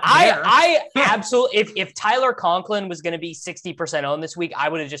 I'm not there. I absolutely, if Tyler Conklin was going to be 60% owned this week, I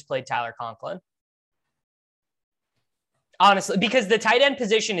would have just played Tyler Conklin. Honestly, because the tight end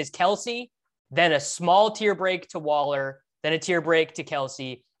position is Kelsey, then a small tier break to Waller, then a tier break to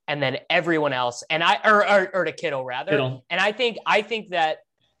Kelsey, and then everyone else. And or to Kittle rather. Kittle. And I think that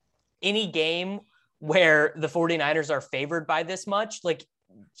any game where the 49ers are favored by this much, like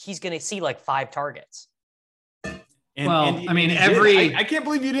he's going to see like 5 targets. I can't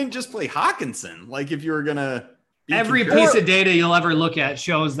believe you didn't just play Hawkinson. Like if you were going to every piece of data you'll ever look at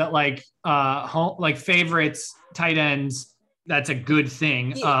shows that like favorites, tight ends, that's a good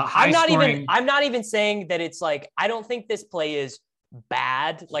thing. I'm not even saying that it's like, I don't think this play is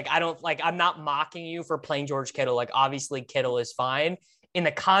bad. Like, I'm not mocking you for playing George Kittle. Like, obviously Kittle is fine in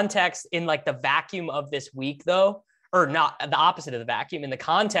the context, in like the vacuum of this week though, or not the opposite of the vacuum. In the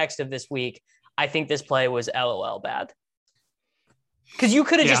context of this week, I think this play was LOL bad. Cause you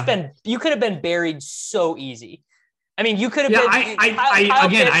could have been buried so easy. I mean, you could have been. I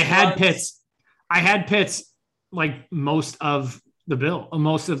had Pitts like most of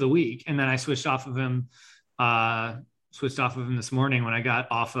the week. And then I switched off of him this morning when I got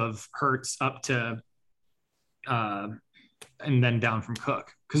off of Hurts up to, and then down from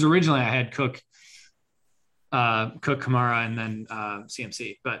Cook. Cause originally I had Cook, Kamara, and then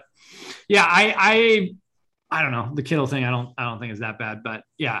CMC, but yeah, I don't know, the Kittle thing. I don't think is that bad, but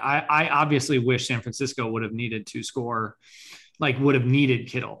yeah, I obviously wish San Francisco would have needed to score, would have needed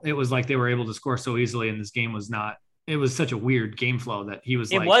Kittle. It was like they were able to score so easily, and this game was not. It was such a weird game flow that he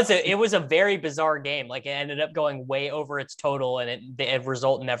was. It was a very bizarre game. Like it ended up going way over its total, and the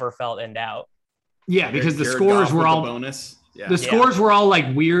result never felt in doubt. Yeah, because the scores were all bonus. Yeah. The scores were all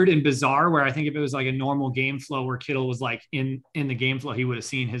like weird and bizarre, where I think if it was like a normal game flow where Kittle was like in the game flow, he would have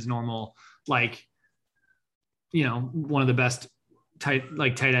seen his normal, like, one of the best tight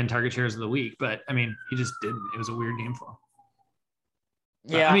end target shares of the week. But I mean, he just didn't. It was a weird game flow.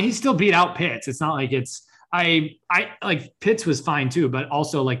 Yeah. I mean, he still beat out Pitts. It's not like I like Pitts was fine too, but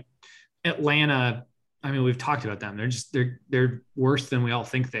also like Atlanta. I mean, we've talked about them. They're worse than we all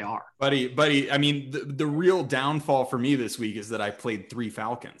think they are. Buddy. I mean, the real downfall for me this week is that I played 3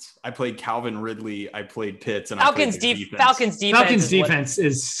 Falcons. I played Calvin Ridley. I played Pitts, and Falcons defense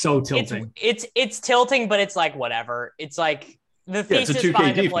is so tilting. It's tilting, but it's like whatever. It's like the thesis it's behind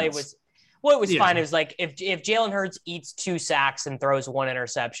the defense. play was. Well, it was fine. It was like if Jalen Hurts eats 2 sacks and throws 1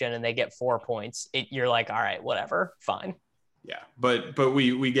 interception and they get 4 points, you're like, all right, whatever, fine. Yeah, but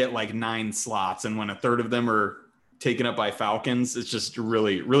we get like 9 slots, and when a third of them are taken up by Falcons, it's just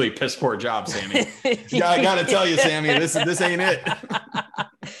really, really piss poor job, Sammy. Yeah, I gotta tell you, Sammy, this ain't it.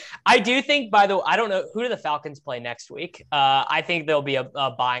 I do think, by the way, I don't know, who do the Falcons play next week? I think there'll be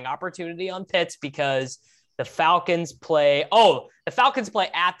a buying opportunity on Pitts because the Falcons play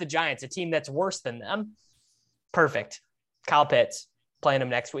at the Giants, a team that's worse than them. Perfect. Kyle Pitts playing them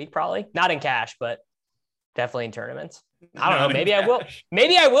next week, probably not in cash, but definitely in tournaments. I don't know. Maybe I will.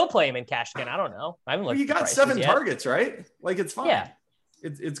 Maybe I will play him in cash again. I don't know. I haven't looked. You got 7 targets, right? Like, it's fine. Yeah,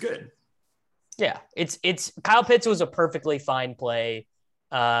 it's good. Yeah, it's Kyle Pitts was a perfectly fine play.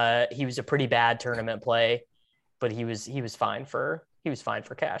 He was a pretty bad tournament play, but he was fine for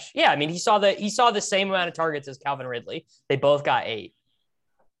cash. Yeah, I mean he saw the same amount of targets as Calvin Ridley. They both got 8.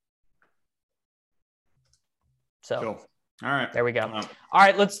 So. Cool. All right. There we go. All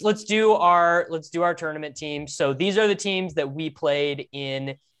right, let's do our tournament team. So these are the teams that we played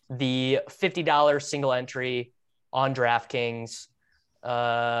in the $50 single entry on DraftKings.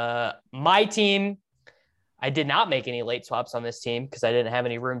 My team, I did not make any late swaps on this team because I didn't have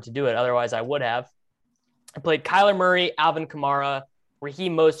any room to do it. Otherwise, I would have. I played Kyler Murray, Alvin Kamara,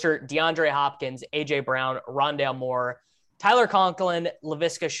 Raheem Mostert, DeAndre Hopkins, AJ Brown, Rondale Moore, Tyler Conklin,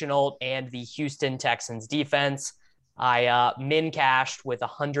 Laviska Shenault, and the Houston Texans defense. I min cashed with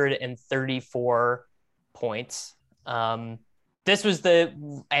 134 points. This was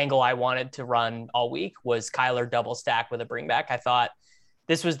the angle I wanted to run all week, was Kyler double stack with a bring back. I thought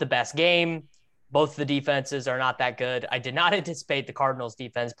this was the best game. Both the defenses are not that good. I did not anticipate the Cardinals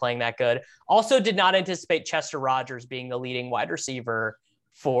defense playing that good. Also did not anticipate Chester Rogers being the leading wide receiver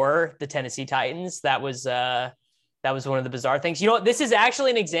for the Tennessee Titans. That was one of the bizarre things. You know what? This is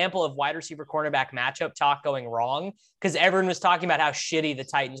actually an example of wide receiver cornerback matchup talk going wrong, because everyone was talking about how shitty the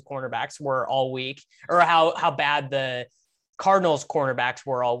Titans cornerbacks were all week, or how bad the Cardinals cornerbacks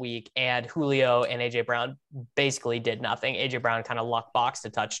were all week. And Julio and AJ Brown basically did nothing. AJ Brown kind of luck boxed a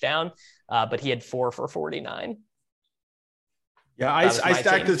touchdown, but he had 4 for 49. Yeah, I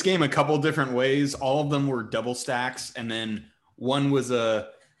stacked this game a couple different ways. All of them were double stacks, and then one was a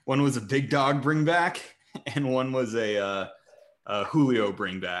big dog bring back, and one was a Julio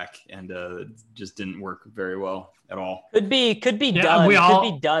bring back, and just didn't work very well at all. Could be done. Could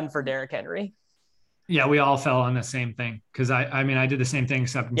be done for Derrick Henry. Yeah, we all fell on the same thing, because I mean I did the same thing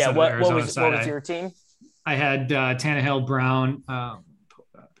except instead what of Arizona was side. What was your team? I had Tannehill, Brown.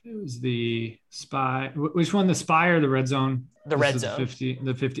 It was the spy. Which one? The spy or the red zone? The red zone.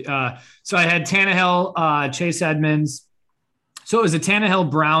 The 50. So I had Tannehill, Chase Edmonds. So it was a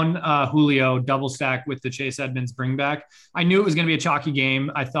Tannehill, Brown, Julio double stack with the Chase Edmonds bring back. I knew it was going to be a chalky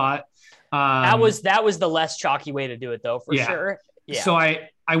game. I thought that was the less chalky way to do it, though, for sure. Yeah. So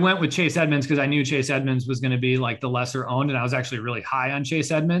I went with Chase Edmonds because I knew Chase Edmonds was going to be like the lesser owned, and I was actually really high on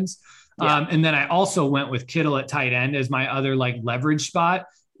Chase Edmonds. Yeah. And then I also went with Kittle at tight end as my other like leverage spot,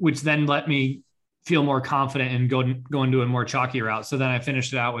 which then let me feel more confident and go into a more chalky route. So then I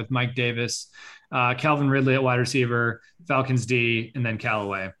finished it out with Mike Davis, Calvin Ridley at wide receiver, Falcons D, and then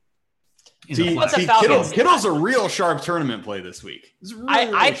Callaway. Kittle's a real sharp tournament play this week.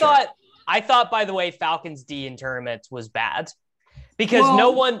 I thought, by the way, Falcons D in tournaments was bad, because no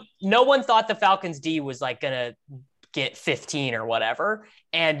one thought the Falcons D was like going to get 15 or whatever.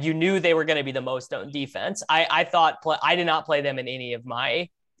 And you knew they were going to be the most owned defense. I did not play them in any of my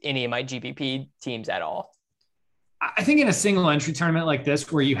GPP teams at all. I think in a single entry tournament like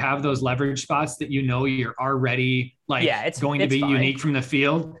this, where you have those leverage spots that you're already it's going to be fine. Unique from the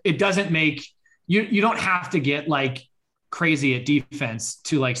field, it doesn't make you don't have to get like crazy at defense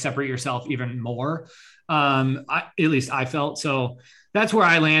to like separate yourself even more. At least I felt so. That's where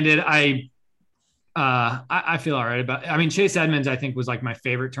I landed. I feel all right about it. I mean, Chase Edmonds, I think, was like my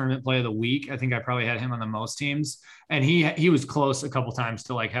favorite tournament play of the week. I think I probably had him on the most teams, and he was close a couple times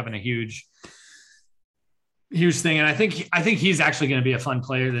to like having a huge huge thing. And I think he's actually going to be a fun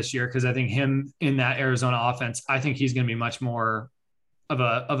player this year because I think him in that Arizona offense, I think he's going to be much more of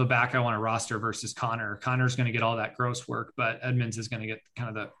a back I want to roster versus Connor. Connor's going to get all that gross work, but Edmonds is going to get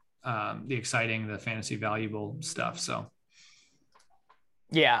kind of the exciting, the fantasy valuable stuff. So,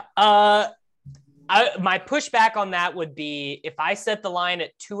 yeah. My pushback on that would be if I set the line at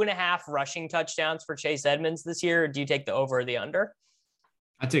 2.5 rushing touchdowns for Chase Edmonds this year, do you take the over or the under?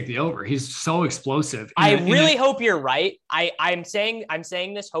 I take the over. He's so explosive. I really hope you're right. I'm saying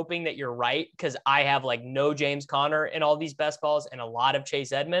this hoping that you're right because I have like no James Conner in all these best balls and a lot of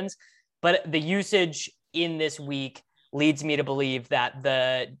Chase Edmonds, but the usage in this week leads me to believe that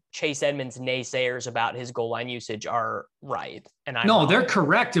the Chase Edmonds naysayers about his goal line usage are right. And they're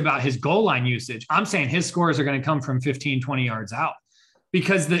correct about his goal line usage. I'm saying his scores are going to come from 15, 20 yards out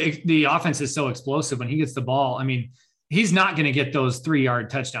because the offense is so explosive when he gets the ball. I mean, he's not going to get those 3-yard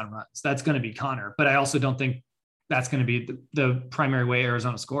touchdown runs. That's going to be Connor, but I also don't think that's going to be the primary way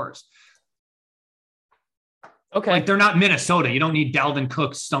Arizona scores. Okay. Like they're not Minnesota. You don't need Dalvin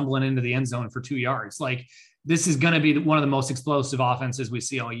Cook stumbling into the end zone for 2 yards. Like this is going to be one of the most explosive offenses we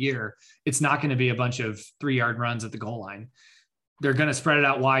see all year. It's not going to be a bunch of 3-yard runs at the goal line. They're going to spread it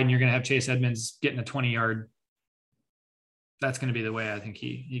out wide and you're going to have Chase Edmonds getting a 20-yard. That's going to be the way I think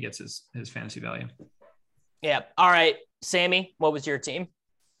he gets his fantasy value. Yeah. All right. Sammy, what was your team?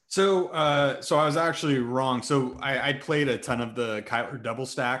 So I was actually wrong. So I played a ton of the Kyler double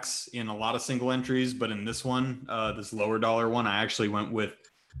stacks in a lot of single entries, but in this one, this lower dollar one, I actually went with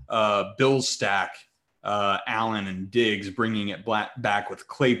Bill's stack, Allen and Diggs, bringing it back with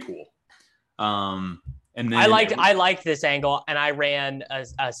Claypool. And then I liked this angle, and I ran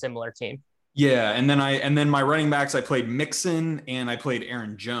a similar team. Yeah, and then my running backs, I played Mixon and I played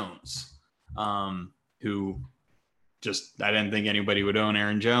Aaron Jones. Who just, I didn't think anybody would own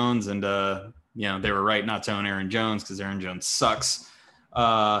Aaron Jones. And, they were right not to own Aaron Jones because Aaron Jones sucks.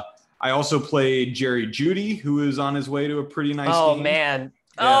 I also played Jerry Jeudy, who is on his way to a pretty nice game. Man.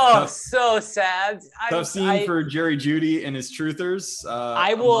 Yeah, so sad. Tough scene for Jerry Jeudy and his truthers.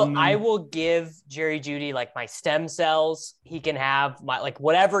 I will give Jerry Jeudy like my stem cells. He can have my like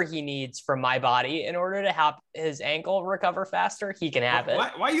whatever he needs from my body in order to help his ankle recover faster. He can have it.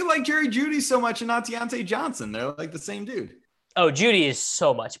 Why you like Jerry Jeudy so much and not Deontay Johnson? They're like the same dude. Oh, Jeudy is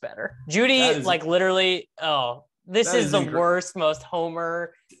so much better. Jeudy literally. Oh, this is the worst, most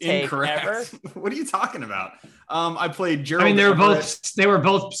homer take incorrect ever. What are you talking about? I played Gerald. I mean, they were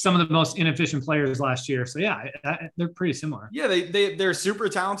both some of the most inefficient players last year. So yeah, they're pretty similar. Yeah, they're super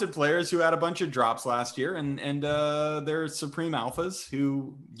talented players who had a bunch of drops last year, and they're supreme alphas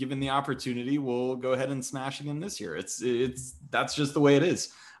who, given the opportunity, will go ahead and smash again this year. That's just the way it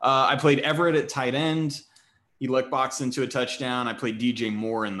is. I played Everett at tight end. He luck boxed into a touchdown. I played DJ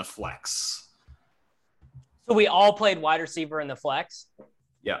Moore in the flex. So we all played wide receiver in the flex.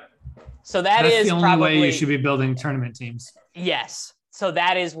 Yeah. So that's the only way you should be building tournament teams. Yes. So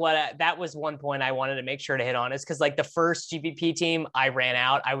that was one point I wanted to make sure to hit on is because like the first GPP team I ran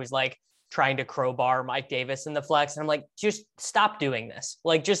out, I was like trying to crowbar Mike Davis in the flex. And I'm like, just stop doing this.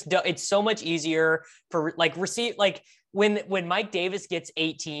 Like, it's so much easier for like when Mike Davis gets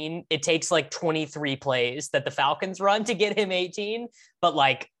 18, it takes like 23 plays that the Falcons run to get him 18. But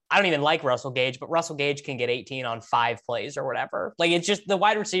like, I don't even like Russell Gage, but Russell Gage can get 18 on 5 plays or whatever. Like it's just the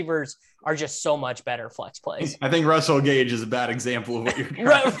wide receivers are just so much better flex plays. I think Russell Gage is a bad example of what you're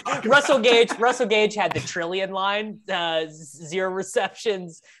Russell Gage had the trillion line, 0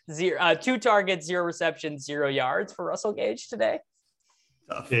 receptions, 2 targets, 0 receptions, 0 yards for Russell Gage today.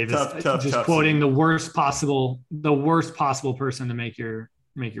 Tough quoting the worst possible person to make your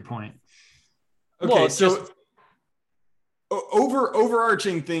point. Okay, well, so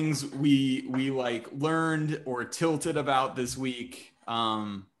overarching things we like learned or tilted about this week.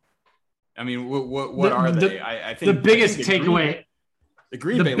 I mean, what are they? I think the biggest takeaway. The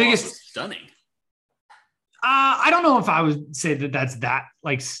Green Bay loss was stunning. I don't know if I would say that's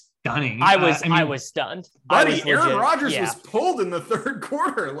like stunning. I was stunned. Buddy, Aaron Rodgers was pulled in the third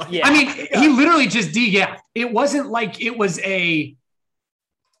quarter. He literally just de-gapped. It wasn't like it was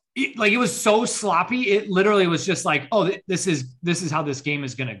it was so sloppy. It literally was just like, oh, this is how this game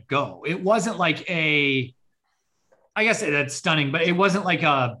is going to go. It wasn't like I guess that's stunning, but it wasn't like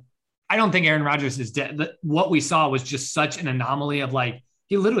I don't think Aaron Rodgers is dead. What we saw was just such an anomaly of like,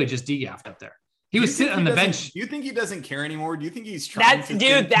 he literally just de-gaffed up there. He was sitting on the bench. Do you think he doesn't care anymore? Do you think he's trying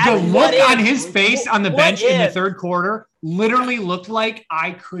the look on his face on the bench in the third quarter literally looked like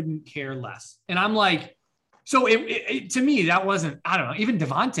I couldn't care less. And I'm like, so it to me, that wasn't, I don't know, even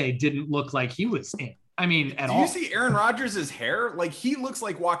Devontae didn't look like he was in. I mean, at Do all. you see Aaron Rodgers' hair? Like, he looks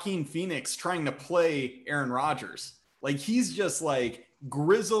like Joaquin Phoenix trying to play Aaron Rodgers. Like, he's just like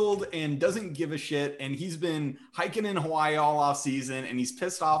grizzled and doesn't give a shit. And he's been hiking in Hawaii all off season, and he's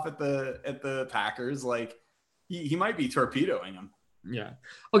pissed off at the Packers. Like, he might be torpedoing them. Yeah.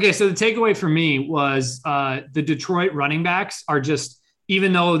 Okay. So the takeaway for me was the Detroit running backs are just,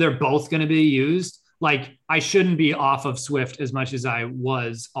 even though they're both going to be used, like I shouldn't be off of Swift as much as I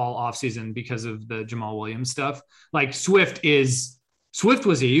was all offseason because of the Jamal Williams stuff. Like Swift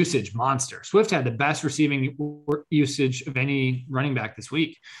was a usage monster. Swift had the best receiving usage of any running back this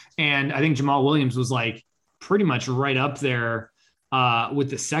week. And I think Jamal Williams was like pretty much right up there with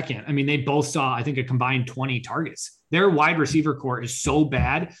the second. I mean, they both saw, I think, a combined 20 targets. Their wide receiver core is so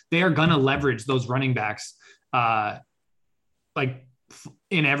bad. They are going to leverage those running backs like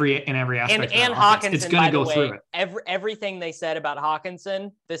in every aspect. And Hawkinson, it's going to go through it. Everything they said about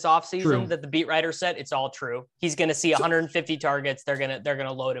Hawkinson this offseason that the beat writer said, it's all true. He's going to see 150 targets. They're going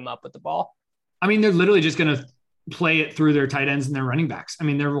to load him up with the ball. I mean, they're literally just going to play it through their tight ends and their running backs. I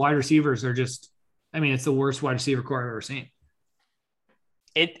mean, their wide receivers are just, I mean, it's the worst wide receiver core I've ever seen.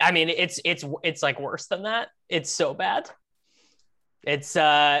 It's like worse than that. It's so bad. It's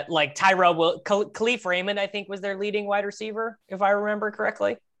like Khalif Raymond, I think, was their leading wide receiver, if I remember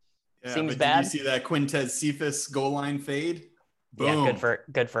correctly. Yeah, Seems but bad. Did you see that Quintez Cephas goal line fade? Boom. Yeah,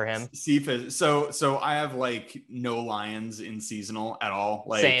 good for him. Cephas. So I have like no Lions in seasonal at all.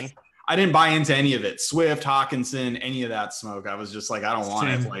 Like, same. I didn't buy into any of it. Swift, Hawkinson, any of that smoke. I was just like, I don't want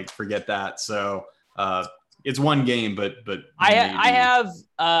it. Like, forget that. So it's one game, but I have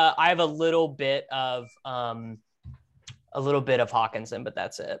a little bit of Hawkinson, but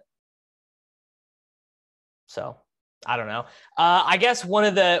that's it. So I don't know. I guess one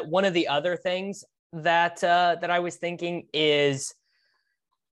of the other things that I was thinking is,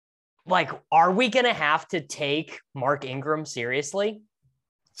 like, are we going to have to take Mark Ingram seriously?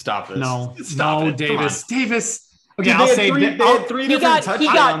 Stop this. No, Davis. Okay, Dude, I'll say they had three different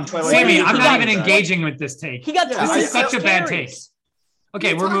touchdowns. Sammy, I'm not even engaging with this take. This is such a bad take.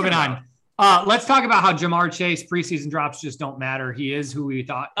 Okay, we're moving on. Let's talk about how Jamar Chase preseason drops just don't matter. He is who we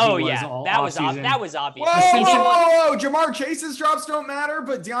thought he was all offseason. That was obvious. Whoa. Jamar Chase's drops don't matter,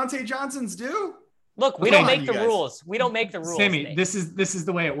 but Deontay Johnson's do? Look, we don't make the rules. We don't make the rules. Sammy, this is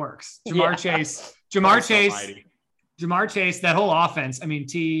the way it works. Jamar Chase, that whole offense. I mean,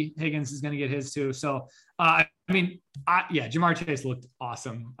 T. Higgins is going to get his too. So, Jamar Chase looked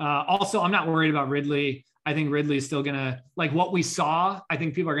awesome. Also, I'm not worried about Ridley. I think Ridley is still going to, like what we saw, I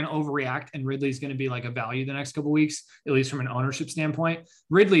think people are going to overreact, and Ridley's going to be like a value the next couple of weeks, at least from an ownership standpoint.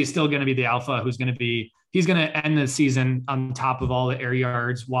 Ridley is still going to be the alpha he's going to end the season on top of all the air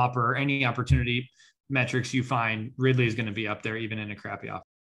yards, Whopper, any opportunity metrics you find. Ridley is going to be up there even in a crappy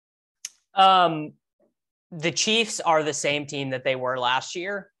offense. The Chiefs are the same team that they were last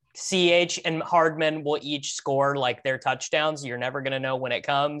year. CH and Hardman will each score like their touchdowns. You're never going to know when it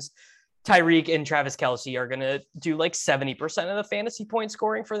comes. Tyreek and Travis Kelce are going to do like 70% of the fantasy point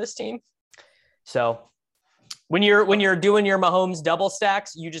scoring for this team. So when you're doing your Mahomes double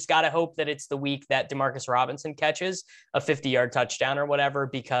stacks, you just got to hope that it's the week that Demarcus Robinson catches a 50-yard touchdown or whatever,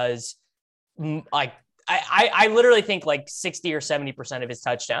 because like I literally think like 60 or 70% of his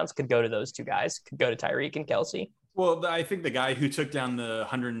touchdowns could go to those two guys, could go to Tyreek and Kelce. Well, I think the guy who took down the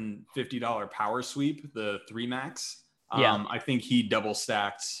 $150 power sweep, the 3 max, I think he double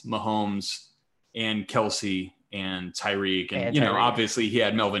stacked Mahomes and Kelce and Tyreek. And, you know, obviously he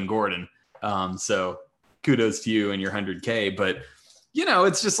had Melvin Gordon. So kudos to you and your 100K. But, you know,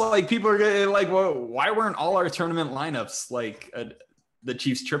 it's just like people are gonna, like, well, why weren't all our tournament lineups like the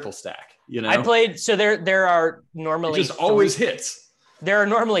Chiefs triple stack? You know, I played. So there are normally it just always hits. There are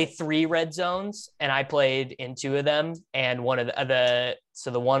normally 3 red zones, and I played in 2 of them. And one of the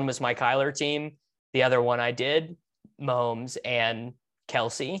one was my Kyler team. The other one I did Mahomes and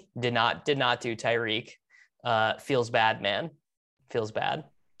Kelce. Did not do Tyreek. Feels bad, man. Feels bad.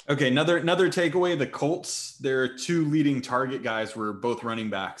 Okay, another takeaway. The Colts, their 2 leading target guys were both running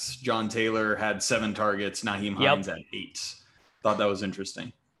backs. John Taylor had 7 targets. Naheem Hines had 8. Thought that was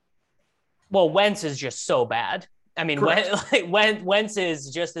interesting. Well, Wentz is just so bad. I mean, Wentz is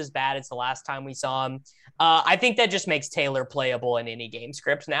just as bad as the last time we saw him. I think that just makes Taylor playable in any game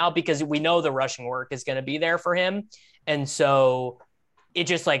script now, because we know the rushing work is going to be there for him. And so it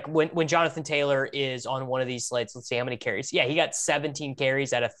just like when Jonathan Taylor is on one of these slates, let's see how many carries. Yeah, he got 17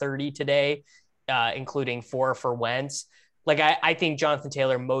 carries out of 30 today, including 4 for Wentz. Like I think Jonathan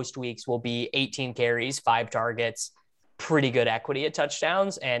Taylor most weeks will be 18 carries, 5 targets, pretty good equity at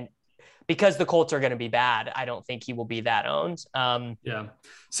touchdowns. And because the Colts are going to be bad, I don't think he will be that owned. Yeah.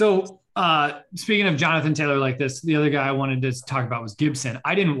 So speaking of Jonathan Taylor like this, the other guy I wanted to talk about was Gibson.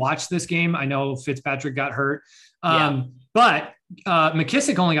 I didn't watch this game. I know Fitzpatrick got hurt. But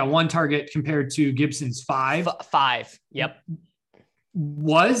McKissick only got 1 target compared to Gibson's 5. 5. Yep.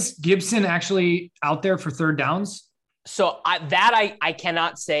 Was Gibson actually out there for third downs? So I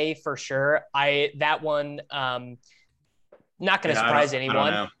cannot say for sure. That one, not going to surprise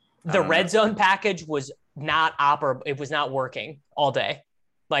anyone. The red zone package was not operable. It was not working all day.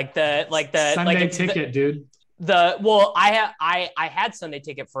 Like the Sunday ticket, dude. I had Sunday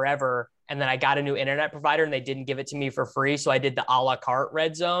ticket forever, and then I got a new internet provider and they didn't give it to me for free. So I did the a la carte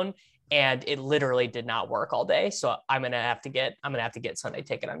red zone and it literally did not work all day. So I'm going to have to get Sunday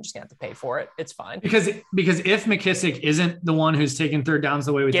ticket. I'm just gonna have to pay for it. It's fine. Because if McKissick isn't the one who's taking third downs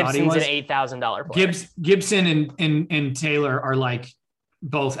the way we thought he was, Gibson's an $8,000 player. Gibson and Taylor are like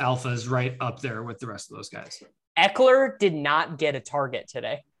both alphas right up there with the rest of those guys. Eckler did not get a target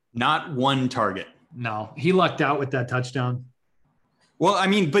today. Not 1 target. No, he lucked out with that touchdown. Well, I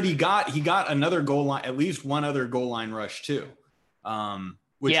mean, but he got another goal line, at least one other goal line rush too,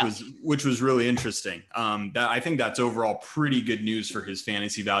 which was really interesting. I think that's overall pretty good news for his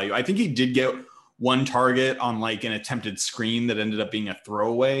fantasy value. I think he did get 1 target on like an attempted screen that ended up being a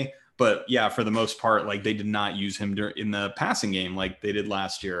throwaway. But yeah, for the most part, like they did not use him in the passing game like they did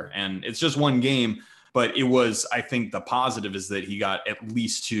last year. And it's just 1 game, but it was, I think the positive is that he got at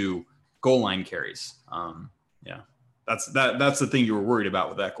least 2 goal line carries. That's the thing you were worried about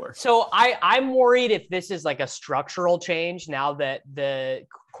with Eckler. So I'm worried if this is like a structural change now that the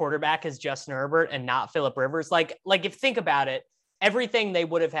quarterback is Justin Herbert and not Phillip Rivers. Like if think about it, everything they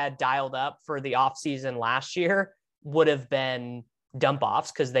would have had dialed up for the offseason last year would have been dump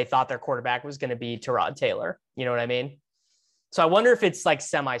offs because they thought their quarterback was going to be Tyrod Taylor. You know what I mean? So I wonder if it's like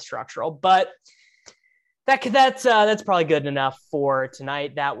semi-structural, but that's probably good enough for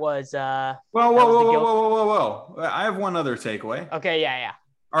tonight. That was whoa. I have one other takeaway. Okay, yeah.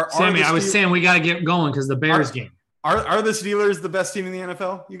 Sammy, I was saying we got to get going because the Bears game. Are the Steelers the best team in the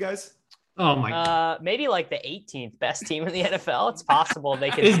NFL, you guys? Oh my God. Maybe like the 18th best team in the NFL. It's possible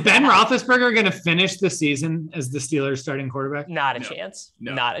they could. Is Ben Roethlisberger going to finish the season as the Steelers starting quarterback? Not a chance.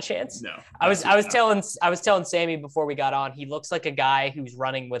 No. Not a chance. No. I was telling Sammy before we got on, he looks like a guy who's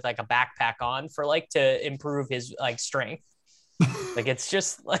running with like a backpack on for like to improve his like strength. Like it's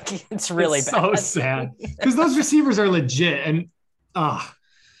just like it's really it's bad. So sad because those receivers are legit and I'm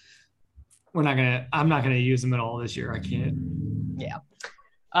not gonna use them at all this year. I can't. Yeah.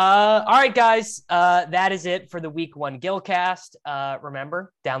 All right, guys. That is it for the week 1 Gillcast.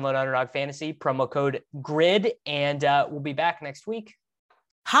 Remember, download Underdog Fantasy, promo code GRID, and we'll be back next week.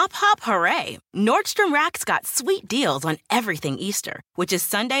 Hop, hooray! Nordstrom Rack's got sweet deals on everything Easter, which is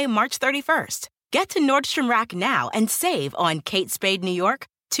Sunday, March 31st. Get to Nordstrom Rack now and save on Kate Spade New York,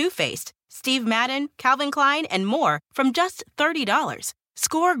 Too Faced, Steve Madden, Calvin Klein, and more from just $30.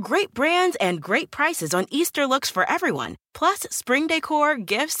 Score great brands and great prices on Easter looks for everyone, plus spring decor,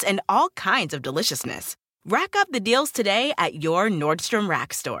 gifts, and all kinds of deliciousness. Rack up the deals today at your Nordstrom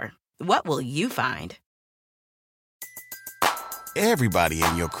Rack store. What will you find? Everybody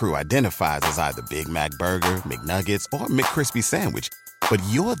in your crew identifies as either Big Mac Burger, McNuggets, or McCrispy Sandwich. But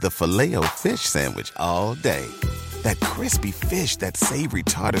you're the Filet-O-Fish Sandwich all day. That crispy fish, that savory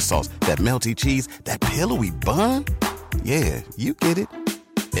tartar sauce, that melty cheese, that pillowy bun. Yeah, you get it.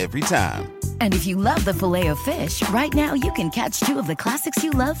 Every time. And if you love the Filet-O-Fish, right now you can catch 2 of the classics you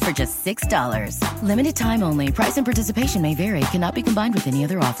love for just $6. Limited time only. Price and participation may vary. Cannot be combined with any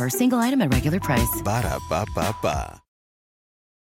other offer. Single item at regular price. Ba-da-ba-ba-ba.